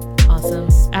school. Awesome.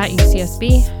 At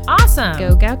UCSB. Awesome.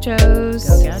 Go Gauchos.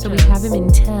 Go Gauchos. So we have him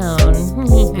in town.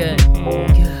 Good.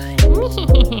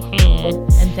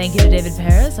 And thank you to David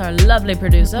Paris, our lovely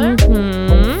producer.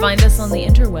 Find us on the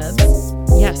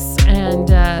interwebs. Yes, and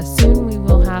soon we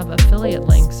will have affiliate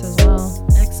links as well.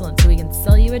 Excellent, so we can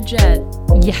sell you a jet.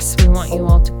 Yes, we want you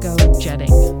all to go jetting.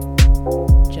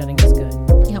 Jetting is good.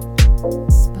 Yep.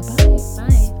 Bye-bye.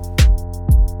 Bye.